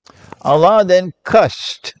 Allah then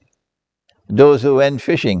cursed those who went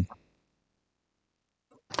fishing.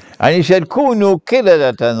 And he said, Kunu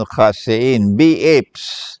kiradatan khasi'in, be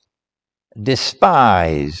apes,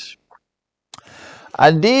 despise.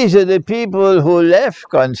 And these are the people who left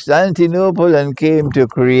Constantinople and came to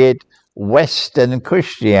create Western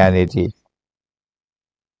Christianity.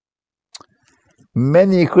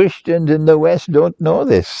 Many Christians in the West don't know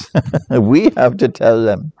this. We have to tell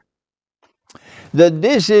them that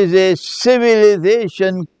this is a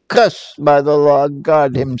civilization cursed by the Lord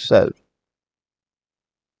God himself.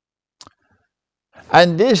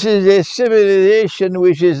 And this is a civilization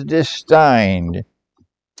which is destined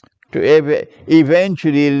to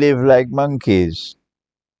eventually live like monkeys.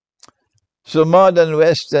 So modern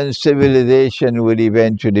Western civilization would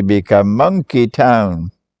eventually become Monkey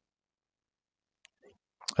Town.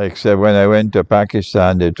 Except when I went to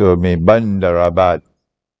Pakistan, they told me Bandarabad.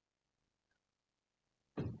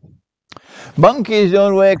 Monkeys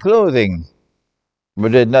don't wear clothing,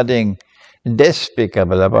 but there's nothing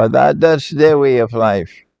despicable about that. That's their way of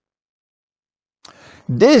life.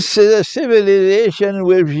 This is a civilization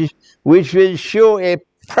which will show a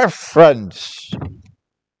preference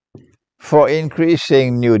for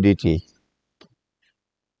increasing nudity.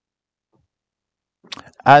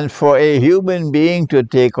 And for a human being to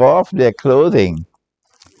take off their clothing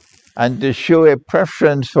and to show a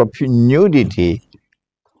preference for nudity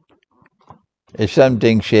is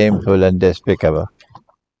something shameful and despicable.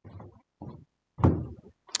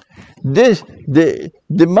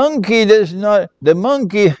 The monkey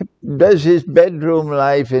does his bedroom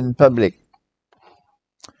life in public.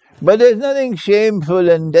 But there's nothing shameful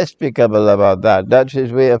and despicable about that. That's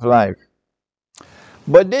his way of life.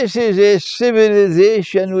 But this is a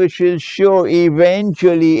civilization which will show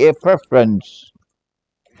eventually a preference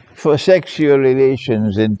for sexual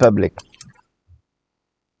relations in public.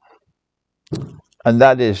 And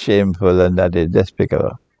that is shameful and that is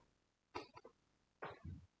despicable.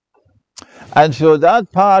 And so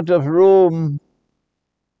that part of Rome,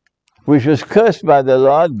 which was cursed by the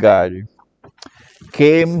Lord God,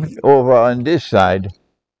 came over on this side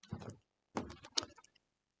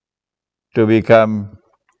to become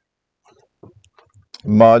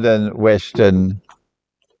modern Western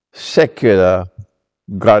secular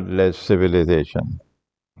godless civilization.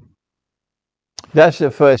 That's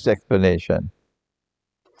the first explanation.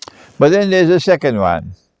 But then there's a second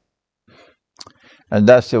one. And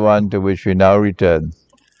that's the one to which we now return,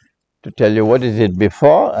 to tell you what is it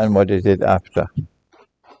before and what is it after.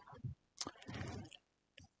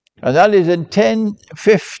 And that is in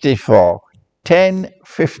 1054.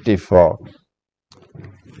 1054.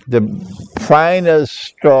 The final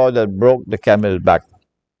straw that broke the camel's back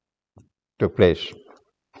took place.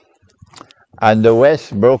 And the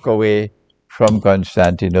West broke away from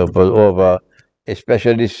Constantinople over a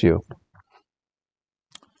special issue.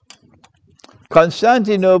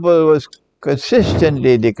 Constantinople was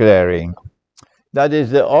consistently declaring, that is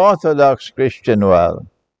the Orthodox Christian world,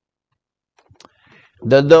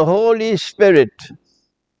 that the Holy Spirit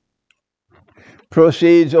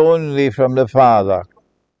proceeds only from the Father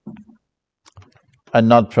and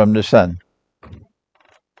not from the Son,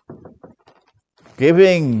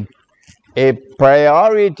 giving a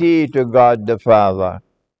priority to God the Father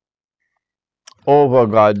over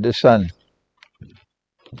God the Son.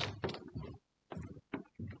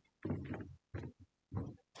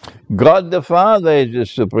 God the Father is the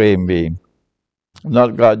supreme being,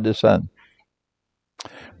 not God the Son.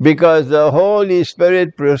 Because the Holy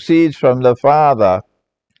Spirit proceeds from the Father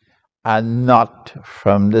and not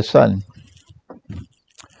from the Son.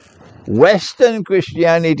 Western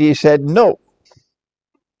Christianity said no.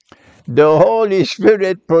 The Holy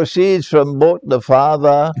Spirit proceeds from both the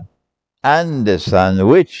Father and the Son,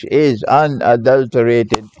 which is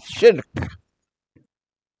unadulterated shirk.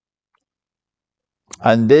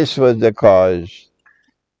 And this was the cause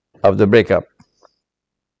of the breakup.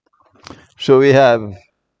 So we have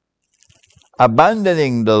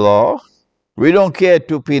abandoning the law. We don't care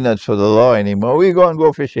 2 peanuts for the law anymore. We go and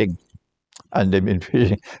go fishing. And they've been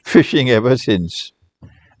fishing ever since.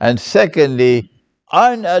 And secondly,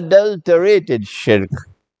 unadulterated shirk.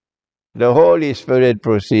 The Holy Spirit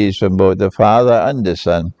proceeds from both the Father and the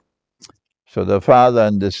Son. So the Father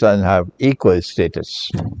and the Son have equal status.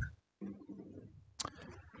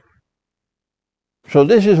 So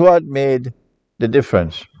this is what made the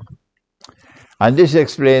difference. And this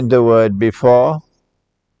explains the word before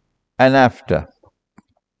and after.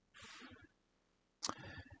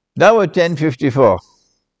 That was 1054.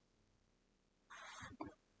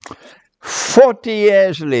 40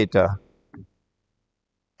 years later,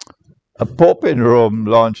 a pope in Rome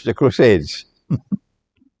launched the Crusades.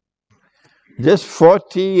 Just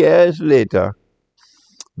 40 years later,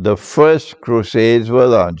 the first crusades were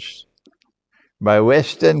launched by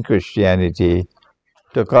Western Christianity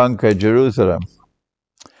to conquer Jerusalem.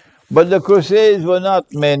 But the crusades were not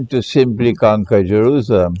meant to simply conquer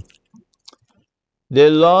Jerusalem. They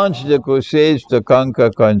launched the crusades to conquer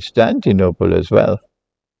Constantinople as well,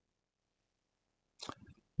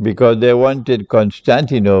 because they wanted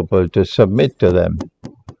Constantinople to submit to them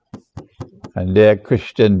and their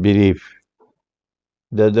Christian belief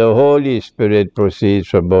that the Holy Spirit proceeds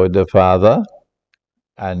from both the Father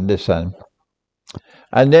and the Son.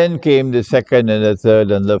 And then came the second and the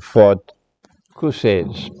third and the fourth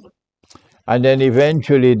crusades. And then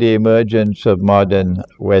eventually the emergence of modern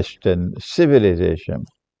Western civilization.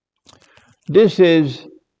 This is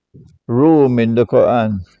room in the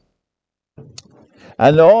Qur'an.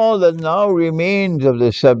 And all that now remains of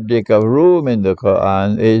the subject of room in the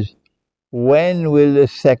Qur'an is, when will the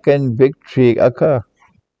second victory occur?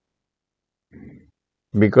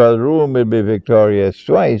 Because Rome will be victorious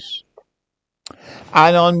twice.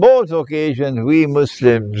 And on both occasions, we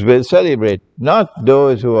Muslims will celebrate, not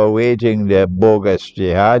those who are waging their bogus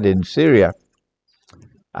jihad in Syria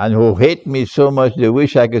and who hate me so much they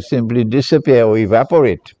wish I could simply disappear or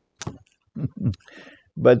evaporate.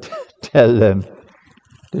 But tell them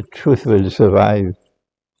the truth will survive.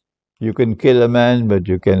 You can kill a man, but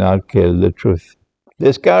you cannot kill the truth.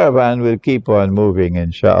 This caravan will keep on moving,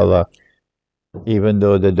 inshallah, even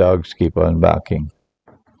though the dogs keep on barking.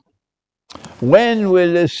 When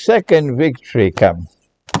will the second victory come?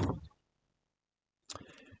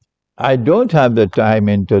 I don't have the time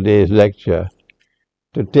in today's lecture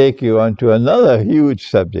to take you on to another huge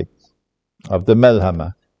subject of the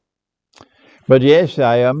Malhama. But yes,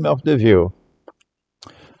 I am of the view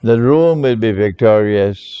that Rome will be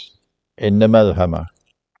victorious in the Malhama.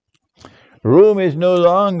 Rome is no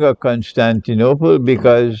longer Constantinople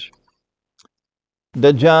because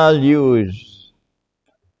Dajjal used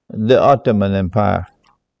the Ottoman Empire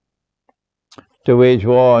to wage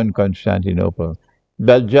war on Constantinople.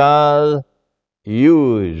 Dajjal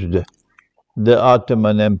used the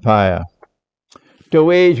Ottoman Empire to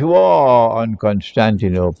wage war on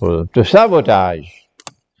Constantinople, to sabotage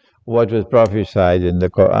what was prophesied in the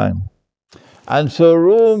Qur'an. And so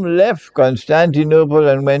Rome left Constantinople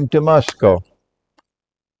and went to Moscow.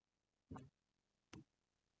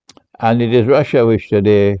 And it is Russia which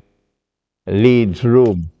today leads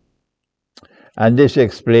Rome. And this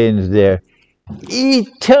explains their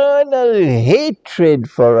eternal hatred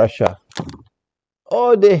for Russia.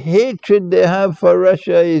 Oh, the hatred they have for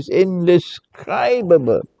Russia is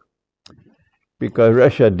indescribable, because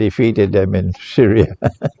Russia defeated them in Syria.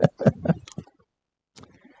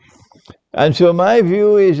 And so my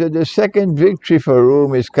view is that the second victory for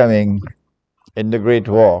Rome is coming in the Great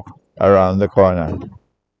War around the corner.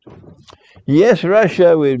 Yes,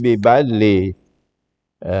 Russia will be badly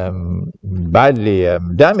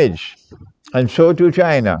damaged, and so too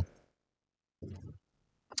China.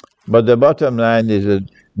 But the bottom line is that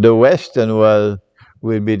the Western world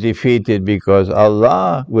will be defeated because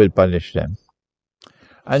Allah will punish them.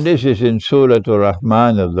 And this is in Surah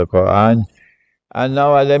Ar-Rahman of the Qur'an. And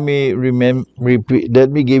now let me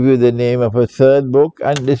give you the name of a third book,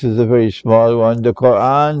 and this is a very small one, the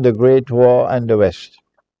Qur'an, the Great War, and the West.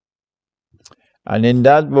 And in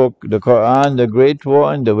that book, the Qur'an, the Great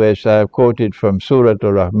War, and the West, I have quoted from Surah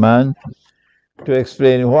Ar-Rahman to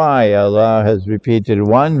explain why Allah has repeated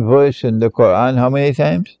one verse in the Qur'an how many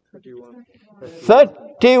times? 31.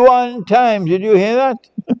 31 times. Did you hear that?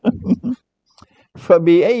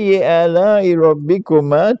 فَبِأَيِّ آلَاءِ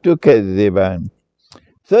رَبِّكُمَا تُكَذِّبَانِ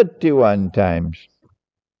 31 times.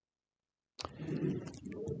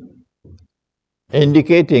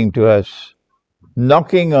 Indicating to us,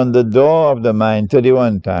 knocking on the door of the mind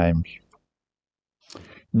 31 times,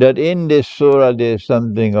 that in this surah there is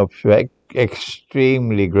something of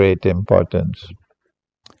extremely great importance.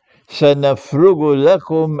 سَنَفْرُغُ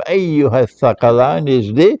لَكُمْ أَيُّهَا الثَّقَلَانِ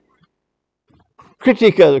is the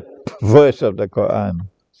critical verse of the Qur'an.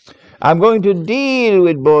 I'm going to deal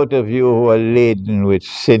with both of you who are laden with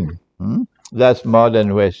sin. That's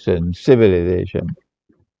modern Western civilization.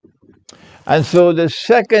 And so the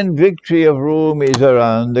second victory of Rome is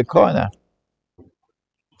around the corner.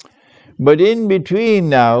 But in between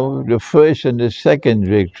now, the first and the second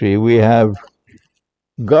victory, we have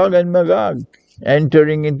Gog and Magog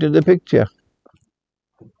entering into the picture.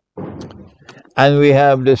 And we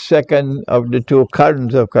have the second of the two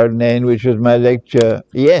currents of Qur'ān, which was my lecture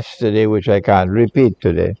yesterday, which I can't repeat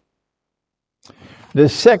today. The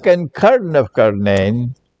second current of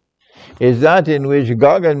Qur'ān is that in which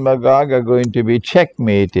Gog and Magog are going to be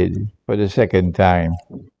checkmated for the second time.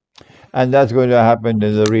 And that's going to happen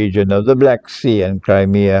in the region of the Black Sea, and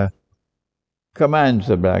Crimea commands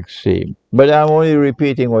the Black Sea. But I'm only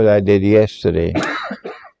repeating what I did yesterday.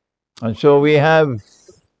 And so we have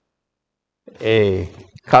a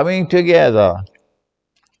coming together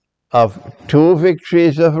of two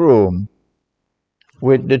victories of Rome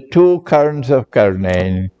with the two currents of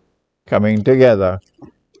Qur'ān coming together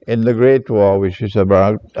in the Great War which is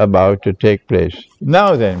about to take place.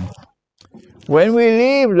 Now then, when we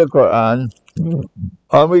leave the Qur'an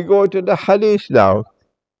and we go to the Hadith now,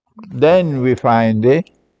 then we find the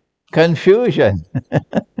confusion.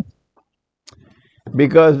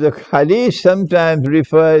 Because the Hadith sometimes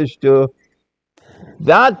refers to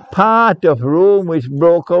that part of Rome which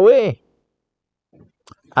broke away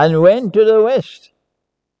and went to the west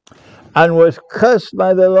and was cursed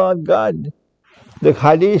by the Lord God. The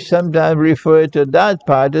Hadith sometimes refer to that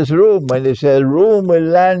part as Rome, when they say Rome will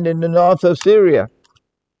land in the north of Syria.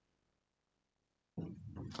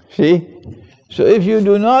 See? So if you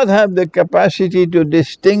do not have the capacity to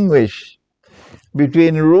distinguish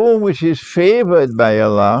between Rome which is favored by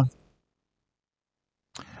Allah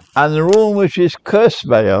and Rome which is cursed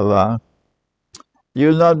by Allah,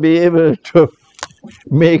 you'll not be able to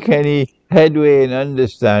make any headway in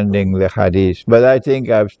understanding the Hadith. But I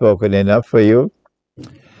think I've spoken enough for you.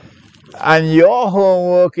 And your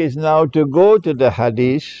homework is now to go to the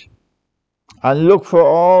Hadith and look for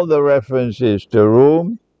all the references to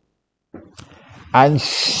Rome and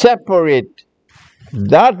separate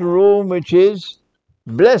that Rome which is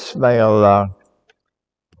blessed by Allah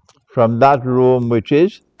from that Rome which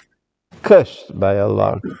is cursed by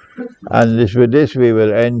Allah. And with this we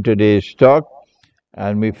will end today's talk,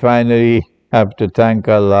 and we finally have to thank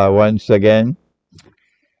Allah once again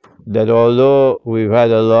that although we've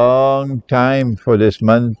had a long time for this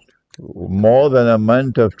month, more than a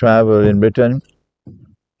month of travel in Britain,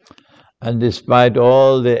 and despite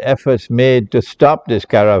all the efforts made to stop this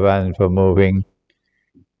caravan from moving,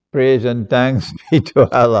 praise and thanks be to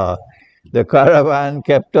Allah. The caravan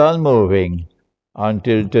kept on moving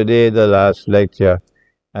until today, the last lecture,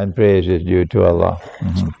 and praise is due to Allah.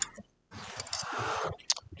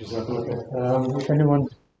 If anyone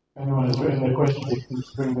has written their questions, they can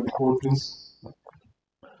bring them forward, please.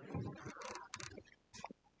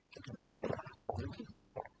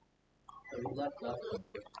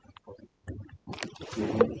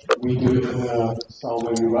 We do it in a style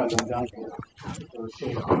where we write them down. So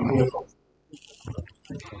Sheikh, no,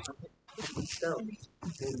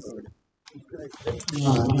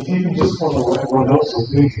 if you can just follow what everyone else is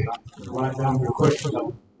doing, write down your question.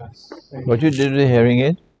 What you did with hearing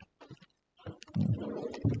it?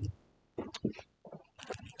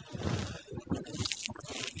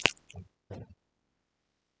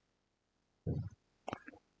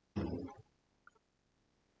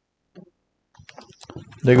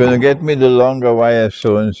 They're going to get me the longer wire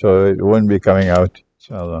soon, so it won't be coming out.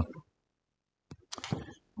 Inshallah.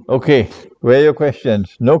 Okay, where are your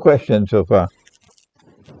questions? No questions so far.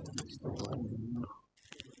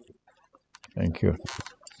 Thank you.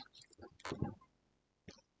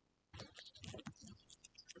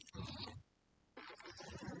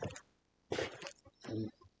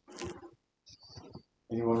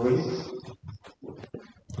 Anyone ready?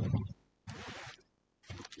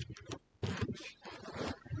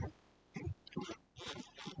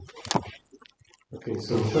 Okay,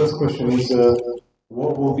 so first question is,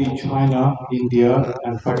 what will be China, India,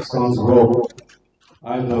 and Pakistan's role,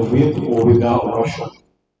 either with or without Russia?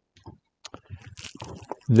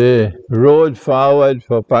 The road forward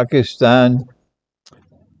for Pakistan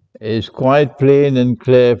is quite plain and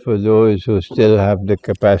clear for those who still have the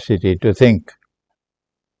capacity to think.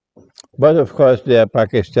 But of course there are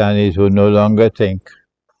Pakistanis who no longer think,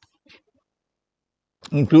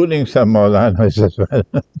 including some Maulanas as well.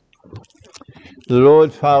 The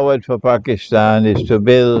road forward for Pakistan is to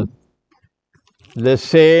build the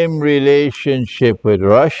same relationship with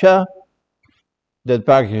Russia that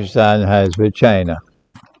Pakistan has with China.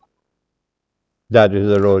 That is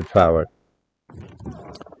the road forward.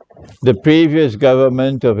 The previous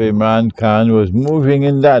government of Imran Khan was moving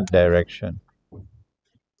in that direction.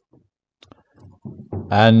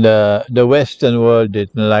 And the Western world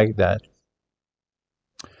didn't like that.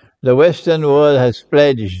 The Western world has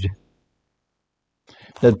pledged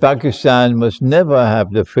that Pakistan must never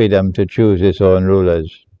have the freedom to choose its own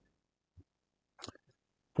rulers.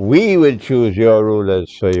 We will choose your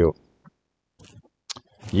rulers for you.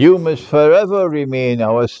 You must forever remain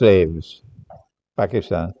our slaves,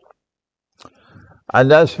 Pakistan.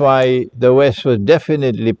 And that's why the West was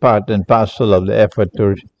definitely part and parcel of the effort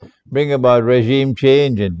to bring about regime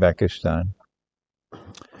change in Pakistan.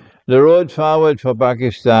 The road forward for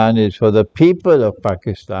Pakistan is for the people of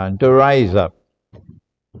Pakistan to rise up.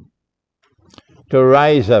 To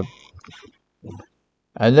rise up.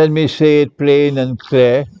 And let me say it plain and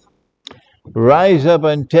clear. Rise up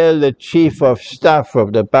and tell the Chief of Staff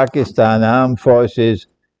of the Pakistan Armed Forces,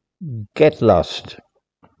 get lost.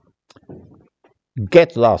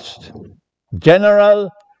 Get lost. General,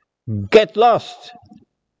 get lost.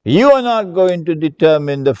 You are not going to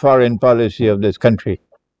determine the foreign policy of this country.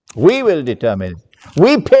 We will determine.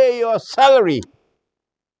 We pay your salary.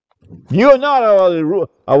 You are not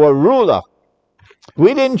our ruler.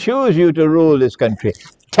 We didn't choose you to rule this country.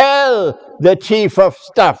 Tell the Chief of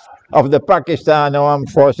Staff of the Pakistan Armed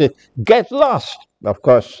Forces, get lost. Of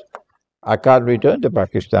course, I can't return to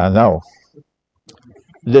Pakistan now.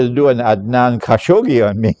 They'll do an Adnan Khashoggi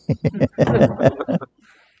on me.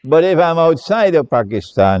 But if I'm outside of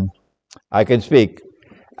Pakistan, I can speak.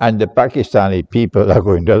 And the Pakistani people are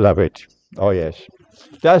going to love it. Oh, yes.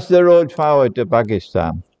 That's the road forward to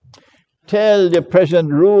Pakistan. Tell the present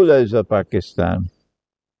rulers of Pakistan,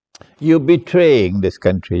 you're betraying this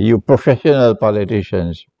country, you professional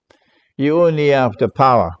politicians. You only after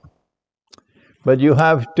power. But you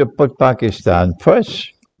have to put Pakistan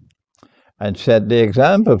first and set the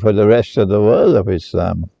example for the rest of the world of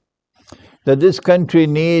Islam. That this country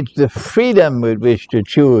needs the freedom with which to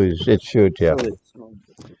choose its future.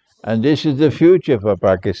 And this is the future for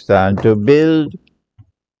Pakistan, to build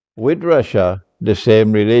with Russia the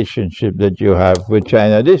same relationship that you have with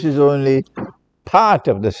China. This is only part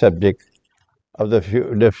of the subject of the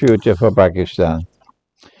future for Pakistan.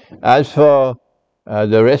 As for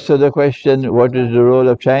the rest of the question, what is the role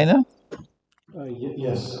of China?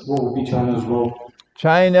 Yes, what would be China's role?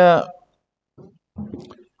 China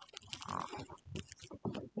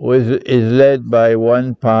is led by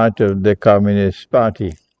one part of the Communist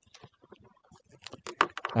Party.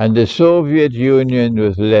 And the Soviet Union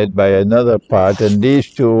was led by another part, and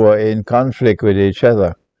these two were in conflict with each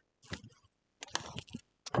other.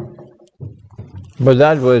 But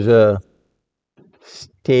that was a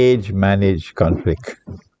stage-managed conflict.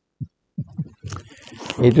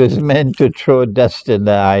 It was meant to throw dust in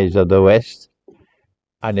the eyes of the West,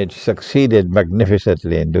 and it succeeded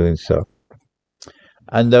magnificently in doing so.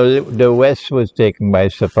 And the West was taken by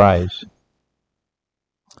surprise.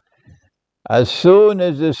 As soon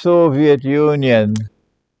as the Soviet Union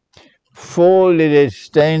folded its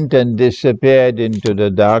tent and disappeared into the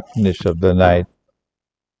darkness of the night,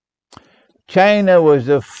 China was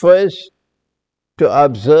the first to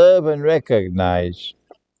observe and recognize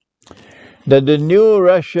that the new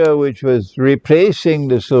Russia, which was replacing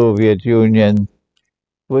the Soviet Union,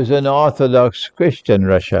 was an Orthodox Christian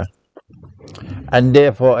Russia, and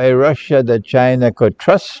therefore a Russia that China could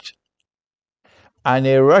trust, and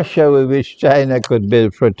a Russia with which China could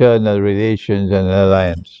build fraternal relations and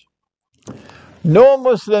alliance. No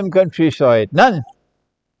Muslim country saw it, none.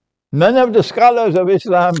 None of the scholars of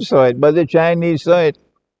Islam saw it, but the Chinese saw it.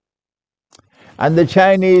 And the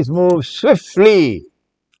Chinese moved swiftly,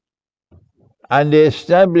 and they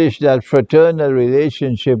established that fraternal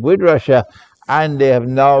relationship with Russia, and they have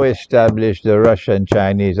now established the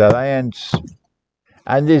Russian-Chinese alliance.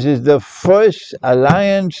 And this is the first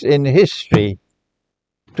alliance in history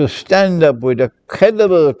to stand up with a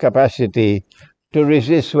credible capacity to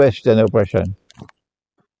resist Western oppression.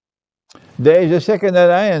 There is a second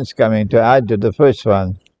alliance coming to add to the first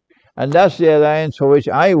one, and that's the alliance for which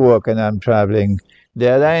I work and I'm traveling,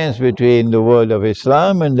 the alliance between the world of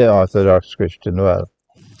Islam and the Orthodox Christian world.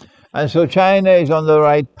 And so China is on the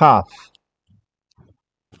right path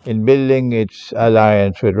in building its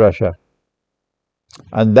alliance with Russia.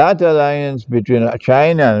 And that alliance between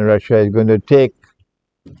China and Russia is going to take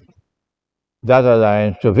that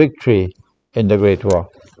alliance to victory in the Great War.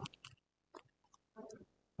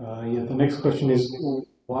 The next question is,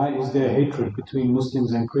 why is there hatred between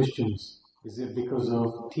Muslims and Christians? Is it because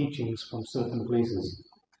of teachings from certain places?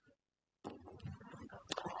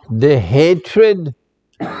 The hatred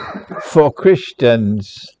for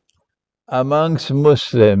Christians amongst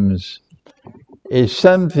Muslims is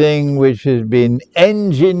something which has been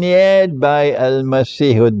engineered by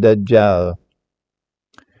Al-Masih ad-Dajjal.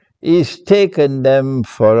 He's taken them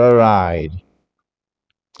for a ride.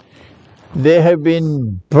 They have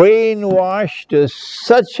been brainwashed to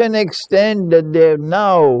such an extent that they're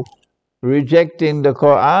now rejecting the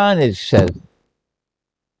Qur'an itself.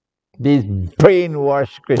 These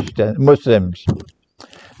brainwashed Muslims.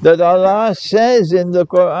 That Allah says in the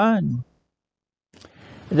Qur'an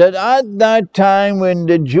that at that time when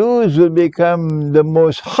the Jews will become the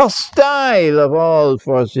most hostile of all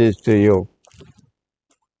forces to you,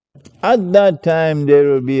 at that time there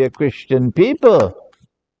will be a Christian people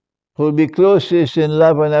who will be closest in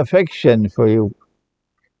love and affection for you.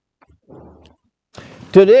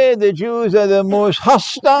 Today the Jews are the most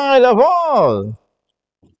hostile of all.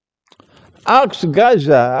 Ask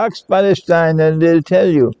Gaza, ask Palestine, and they'll tell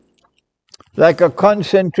you, like a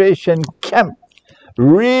concentration camp,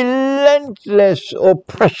 relentless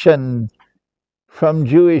oppression from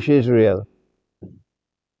Jewish Israel.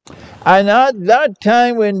 And at that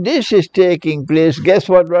time when this is taking place, guess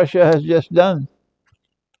what Russia has just done?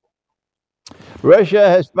 Russia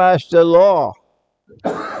has passed a law.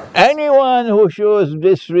 Anyone who shows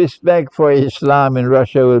disrespect for Islam in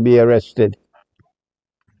Russia will be arrested.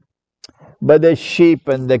 But the sheep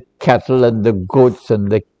and the cattle and the goats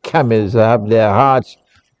and the camels have their hearts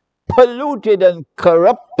polluted and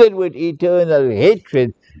corrupted with eternal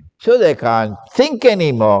hatred, so they can't think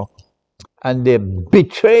anymore. And they're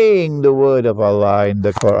betraying the word of Allah in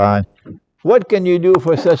the Qur'an. What can you do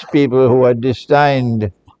for such people who are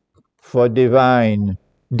destined for divine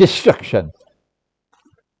destruction?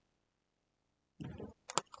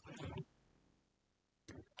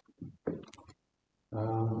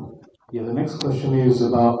 The next question is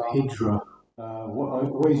about Hijra.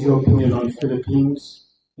 What is your opinion on Philippines,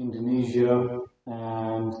 Indonesia,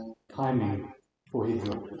 and timing for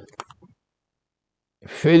Hijra?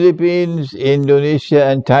 Philippines, Indonesia,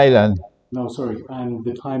 and Thailand. No, sorry, and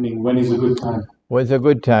the timing. When is a good time? When's a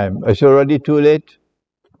good time? It's already too late.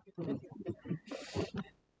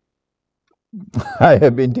 I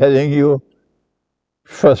have been telling you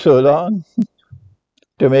for so long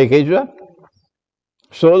to make Hijrah.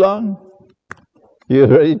 So long. You're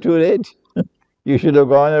already too late. You should have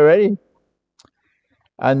gone already.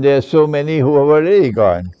 And there are so many who have already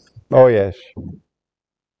gone. Oh yes.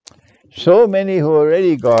 So many who are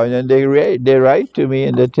already gone, and they write to me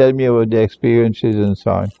and they tell me about their experiences and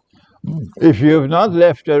so on. If you have not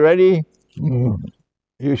left already,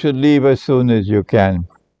 you should leave as soon as you can.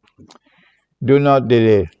 Do not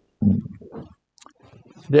delay.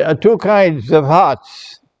 There are two kinds of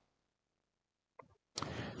hearts.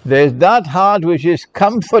 There's that heart which is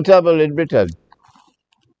comfortable in Britain,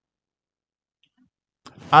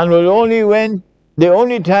 and the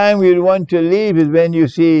only time you'll want to leave is when you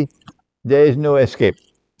see there is no escape.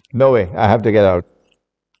 No way, I have to get out.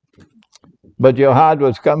 But your heart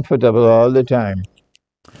was comfortable all the time.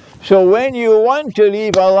 So when you want to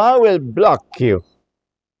leave, Allah will block you.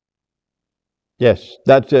 Yes,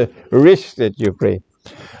 that's a risk that you pay.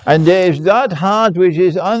 And there is that heart which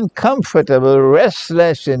is uncomfortable,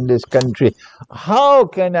 restless in this country. How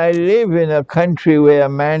can I live in a country where a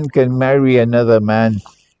man can marry another man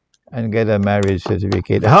and get a marriage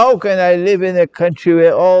certificate? How can I live in a country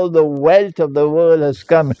where all the wealth of the world has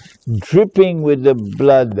come dripping with the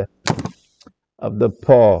blood of the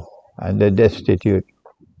poor and the destitute?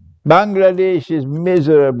 Bangladesh is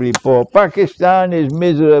miserably poor. Pakistan is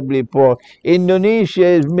miserably poor. Indonesia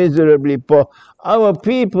is miserably poor. Our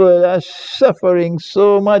people are suffering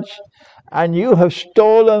so much, and you have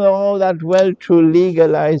stolen all that wealth through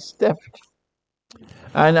legalized theft.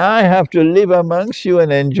 And I have to live amongst you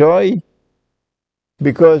and enjoy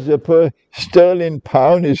because the sterling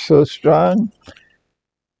pound is so strong.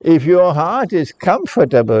 If your heart is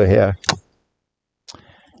comfortable here,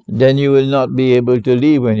 then you will not be able to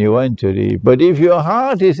leave when you want to leave. But if your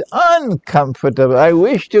heart is uncomfortable, I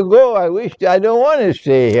wish to go, I don't want to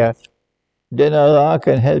stay here, then Allah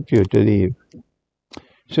can help you to leave.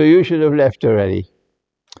 So you should have left already.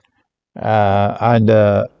 And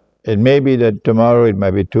it may be that tomorrow it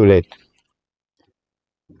might be too late.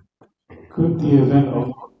 Could the event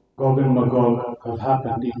of Gog and Magog have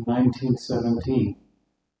happened in 1917?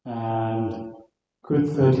 And could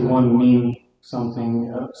 31 mean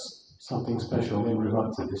something special in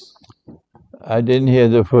regard to this? I didn't hear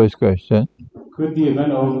the first question. Could the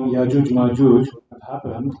event of Yajuj Majuj have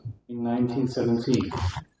happened in 1917?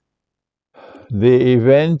 The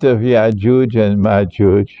event of Yajuj and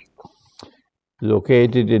Majuj,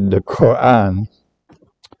 located in the Qur'an,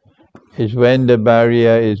 is when the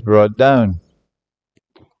barrier is brought down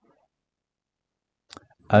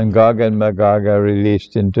and Gog and Magog are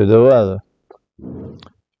released into the world.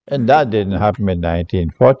 And that didn't happen in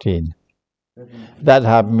 1914. That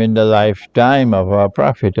happened in the lifetime of our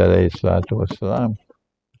Prophet ﷺ.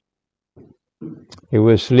 He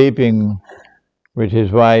was sleeping with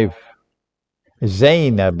his wife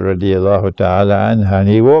Zainab radiallahu ta'ala anha, and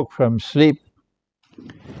he woke from sleep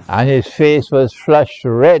and his face was flushed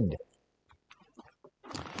red.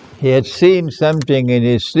 He had seen something in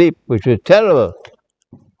his sleep which was terrible.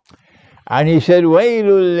 And he said,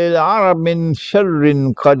 Wailul lil Arab min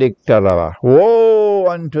sharrin qad iktaraba. Woe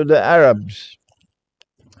unto the Arabs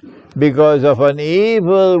because of an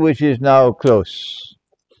evil which is now close.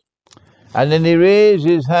 And then he raised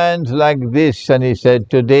his hands like this and he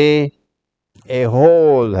said, today a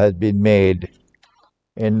hole has been made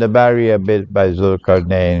in the barrier built by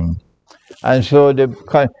Zulkarnain. And so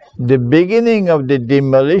the beginning of the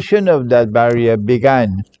demolition of that barrier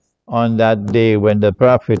began on that day when the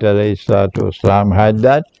Prophet ﷺ had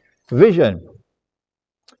that vision.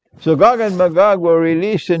 So Gog and Magog were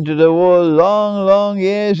released into the world long, long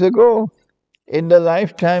years ago in the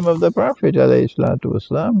lifetime of the Prophet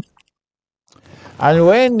ﷺ. And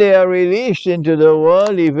when they are released into the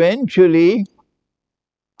world, eventually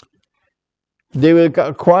they will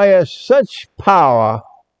acquire such power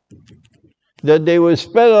that they will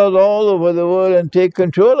spread out all over the world and take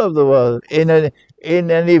control of the world in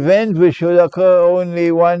an event which will occur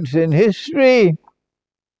only once in history.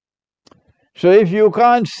 So if you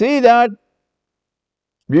can't see that,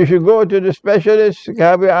 you should go to the specialist,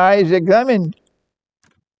 have your eyes examined.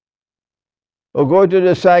 Or go to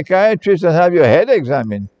the psychiatrist and have your head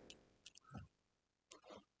examined.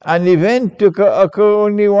 An event to occur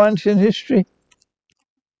only once in history.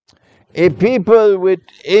 A people with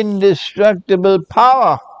indestructible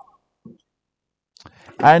power,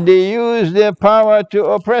 and they use their power to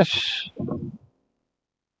oppress,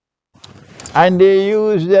 and they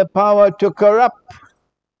use their power to corrupt,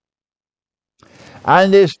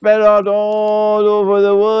 and they spread out all over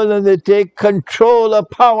the world and they take control of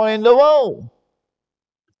power in the world.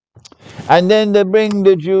 And then they bring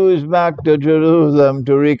the Jews back to Jerusalem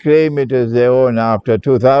to reclaim it as their own after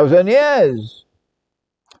 2,000 years.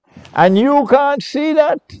 And you can't see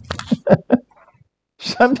that?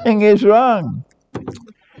 Something is wrong.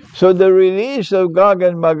 So the release of Gog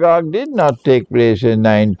and Magog did not take place in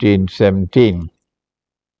 1917.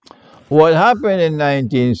 What happened in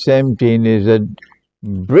 1917 is that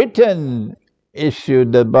Britain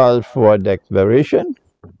issued the Balfour Declaration,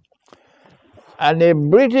 and a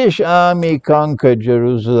British army conquered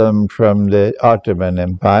Jerusalem from the Ottoman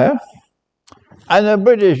Empire, and a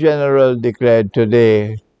British general declared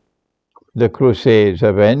today the Crusades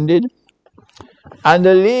have ended, and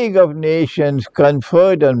the League of Nations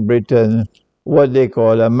conferred on Britain what they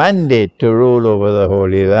call a mandate to rule over the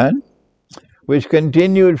Holy Land, which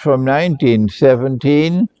continued from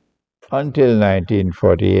 1917 until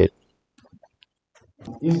 1948.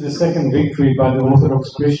 Is the second victory by the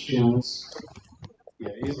Orthodox Christians?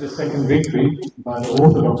 Is the second victory by the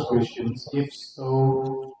Orthodox Christians? If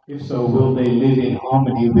so, will they live in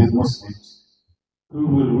harmony with Muslims? Who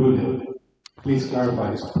will rule them? Please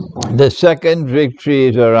clarify this point. The second victory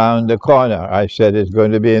is around the corner. I said it's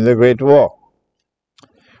going to be in the Great War.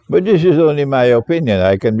 But this is only my opinion.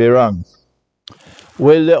 I can be wrong.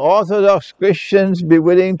 Will the Orthodox Christians be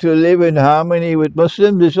willing to live in harmony with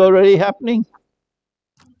Muslims? It's already happening.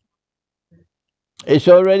 It's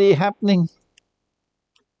already happening.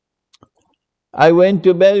 I went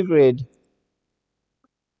to Belgrade.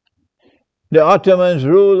 The Ottomans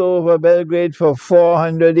ruled over Belgrade for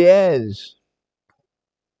 400 years.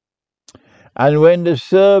 And when the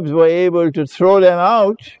Serbs were able to throw them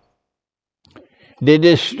out, they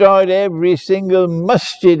destroyed every single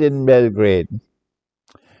masjid in Belgrade.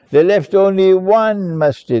 They left only one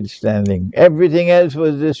masjid standing. Everything else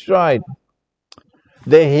was destroyed.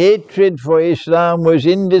 The hatred for Islam was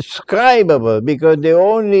indescribable because the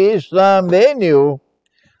only Islam they knew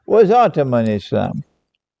was Ottoman Islam.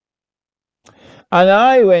 And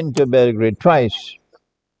I went to Belgrade twice.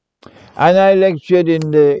 And I lectured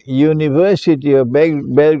in the University of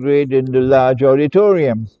Belgrade in the large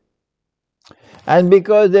auditorium. And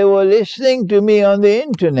because they were listening to me on the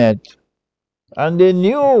internet, and they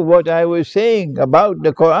knew what I was saying about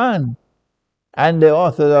the Qur'an and the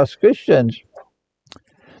Orthodox Christians,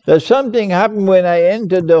 that something happened when I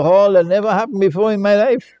entered the hall that never happened before in my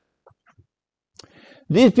life.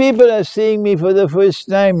 These people are seeing me for the first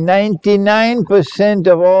time. 99%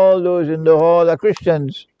 of all those in the hall are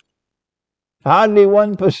Christians. Hardly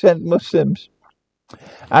 1% Muslims.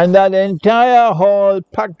 And that entire hall,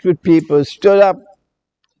 packed with people, stood up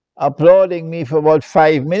applauding me for about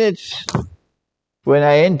 5 minutes when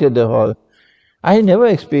I entered the hall. I never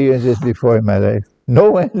experienced this before in my life.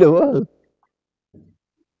 Nowhere in the world.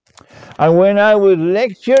 And when I was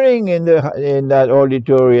lecturing in that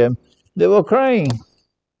auditorium, they were crying.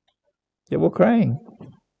 They were crying.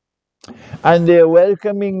 And they're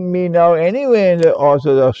welcoming me now anywhere in the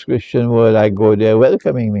Orthodox Christian world I go, they're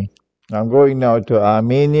welcoming me. I'm going now to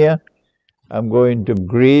Armenia I'm going to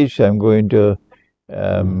Greece, I'm going to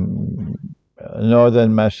um,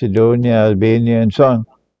 Northern Macedonia, Albania, and so on.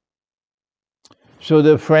 So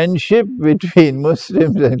the friendship between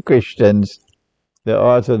Muslims and Christians, the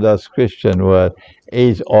Orthodox Christian world,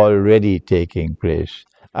 is already taking place.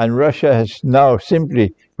 And Russia has now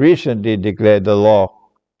simply recently declared the law.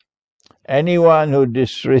 Anyone who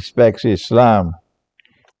disrespects Islam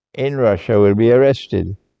in Russia will be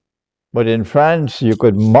arrested. But in France, you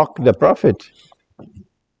could mock the Prophet.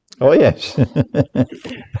 Oh, yes.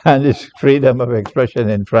 And it's freedom of expression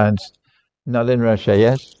in France, not in Russia,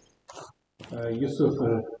 yes? Yusuf,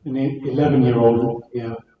 an 11-year-old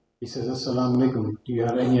here, he says, Assalamu alaikum. Do you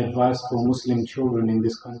have any advice for Muslim children in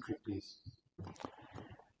this country, please?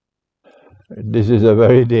 This is a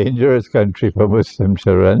very dangerous country for Muslim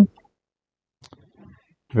children.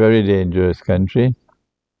 Very dangerous country.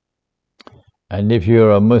 And if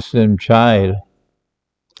you're a Muslim child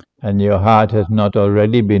and your heart has not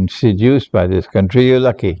already been seduced by this country, you're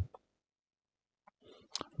lucky.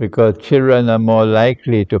 Because children are more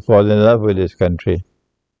likely to fall in love with this country.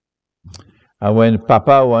 And when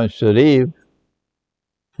Papa wants to leave,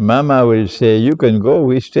 Mama will say, you can go,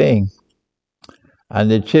 we're staying. And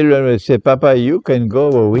the children will say, Papa, you can go,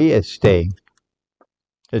 but we are staying.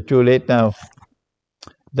 It's too late now.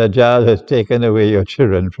 Dajjal has taken away your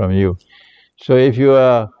children from you. So if you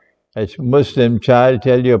are a Muslim child,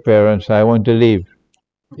 tell your parents, I want to leave.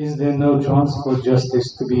 Is there no chance for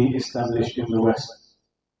justice to be established in the West?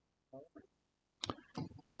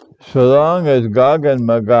 So long as Gog and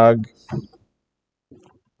Magog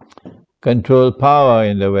control power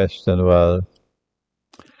in the Western world,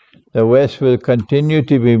 the West will continue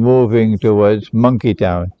to be moving towards Monkey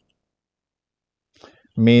Town,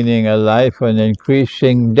 meaning a life of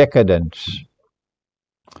increasing decadence,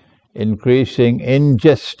 increasing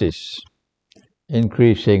injustice,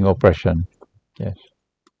 increasing oppression. Yes.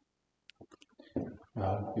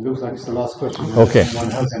 It looks like it's the last question. Okay. If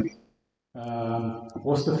anyone has any.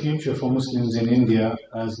 What's the future for Muslims in India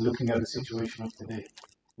as looking at the situation of today?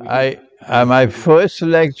 My first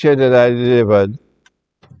lecture that I delivered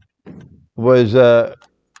was the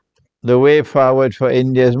way forward for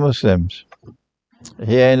India's Muslims,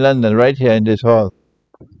 here in London, right here in this hall.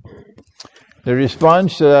 The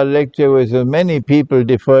response to that lecture was that many people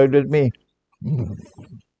differed with me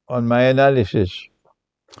on my analysis,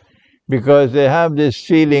 because they have this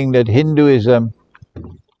feeling that Hinduism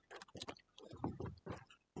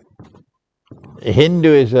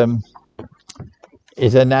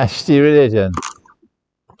is a nasty religion.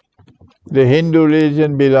 The Hindu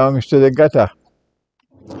religion belongs to the gutter,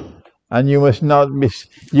 and you must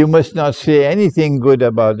not say anything good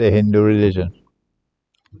about the Hindu religion.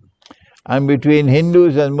 And between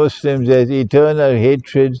Hindus and Muslims there's eternal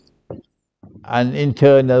hatred and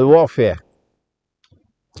internal warfare.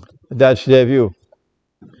 That's their view.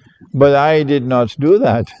 But I did not do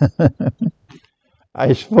that.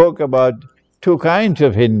 I spoke about two kinds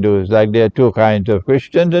of Hindus, like there are two kinds of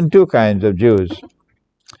Christians and two kinds of Jews.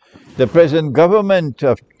 The present government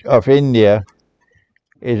of India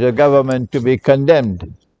is a government to be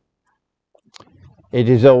condemned. It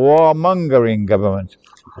is a warmongering government.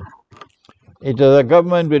 It is a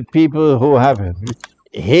government with people who have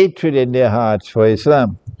hatred in their hearts for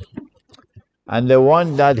Islam. And they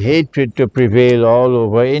want that hatred to prevail all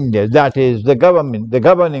over India. That is the government, the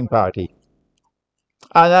governing party.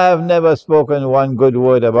 And I have never spoken one good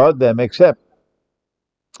word about them, except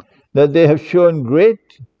that they have shown great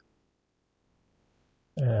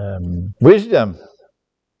wisdom,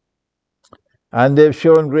 and they've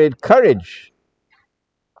shown great courage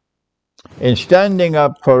in standing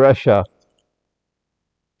up for Russia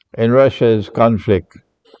in Russia's conflict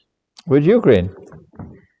with Ukraine.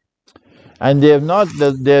 And they have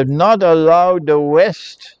not allowed the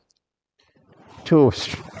West to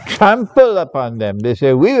trample upon them. They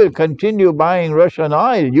say, we will continue buying Russian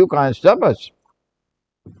oil, you can't stop us.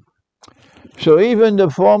 So even the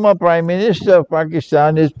former Prime Minister of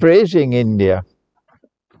Pakistan is praising India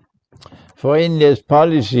for India's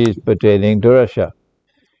policies pertaining to Russia.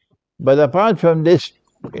 But apart from this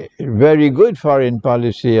very good foreign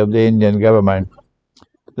policy of the Indian government,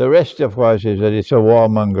 the rest, of course, is that it's a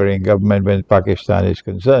warmongering government when Pakistan is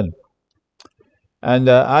concerned. And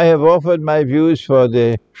I have offered my views for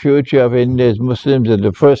the future of India's Muslims in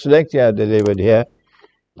the first lecture I delivered here,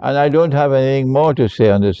 and I don't have anything more to say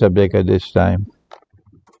on the subject at this time.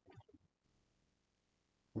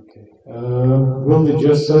 Okay. Will the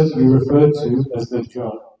jasad you referred to as the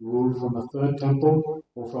Dajjal rule from a third temple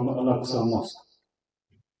or from Al-Aqsa Mosque?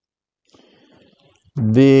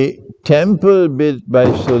 The temple built by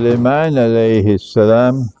Sulaiman alayhi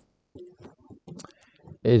salam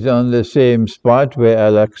is on the same spot where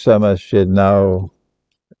Al-Aqsa Masjid now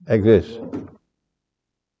exists.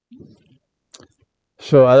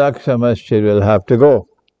 So Al-Aqsa Masjid will have to go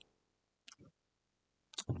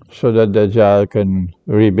so that Dajjal can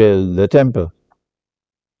rebuild the temple.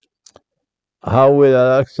 How will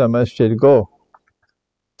Al-Aqsa Masjid go?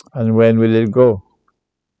 And when will it go?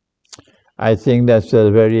 I think that's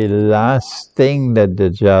the very last thing that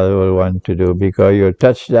Dajjal will want to do, because you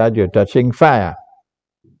touch that, you're touching fire.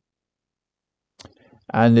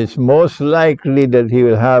 And it's most likely that he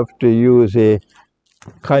will have to use a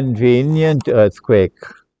convenient earthquake,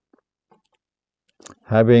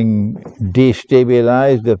 having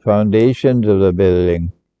destabilized the foundations of the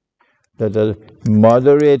building, that a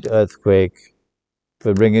moderate earthquake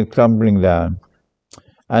will bring it crumbling down.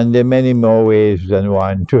 And there are many more ways than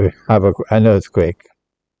one to have an earthquake.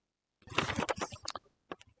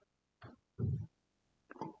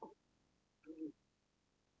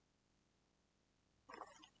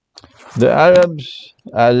 The Arabs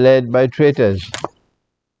are led by traitors,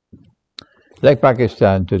 like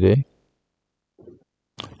Pakistan today.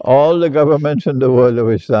 All the governments in the world of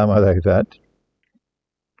Islam are like that.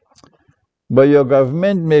 But your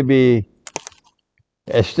government may be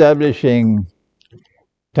establishing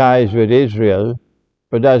ties with Israel,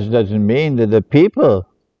 but that doesn't mean that the people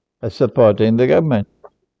are supporting the government.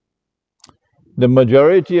 The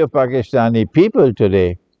majority of Pakistani people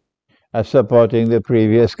today are supporting the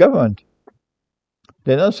previous government.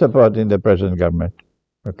 They're not supporting the present government.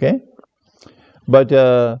 Okay? But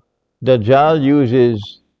Dajjal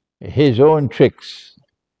uses his own tricks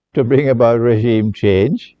to bring about regime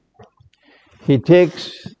change. He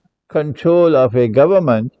takes control of a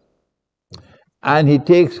government and he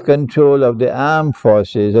takes control of the armed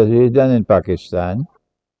forces, as he's done in Pakistan.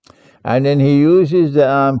 And then he uses the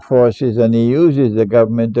armed forces and he uses the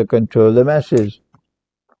government to control the masses.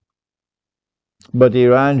 But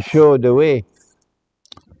Iran showed the way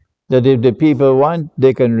that if the people want,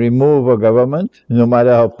 they can remove a government, no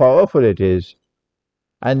matter how powerful it is,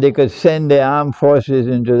 and they could send the armed forces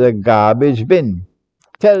into the garbage bin.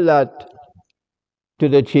 Tell that to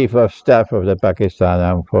the Chief of Staff of the Pakistan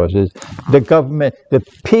Armed Forces. The government, the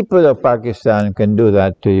people of Pakistan can do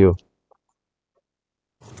that to you.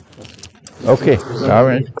 Okay, all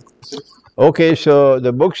right. Okay, so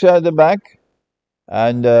the books are at the back,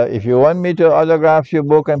 and if you want me to autograph your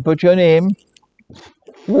book and put your name,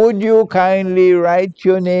 would you kindly write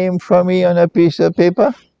your name for me on a piece of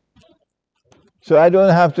paper? So I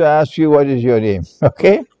don't have to ask you what is your name,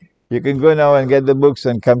 okay? You can go now and get the books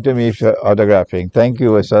and come to me for autographing. Thank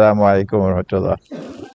you. Assalamu alaikum wa rahmatullah.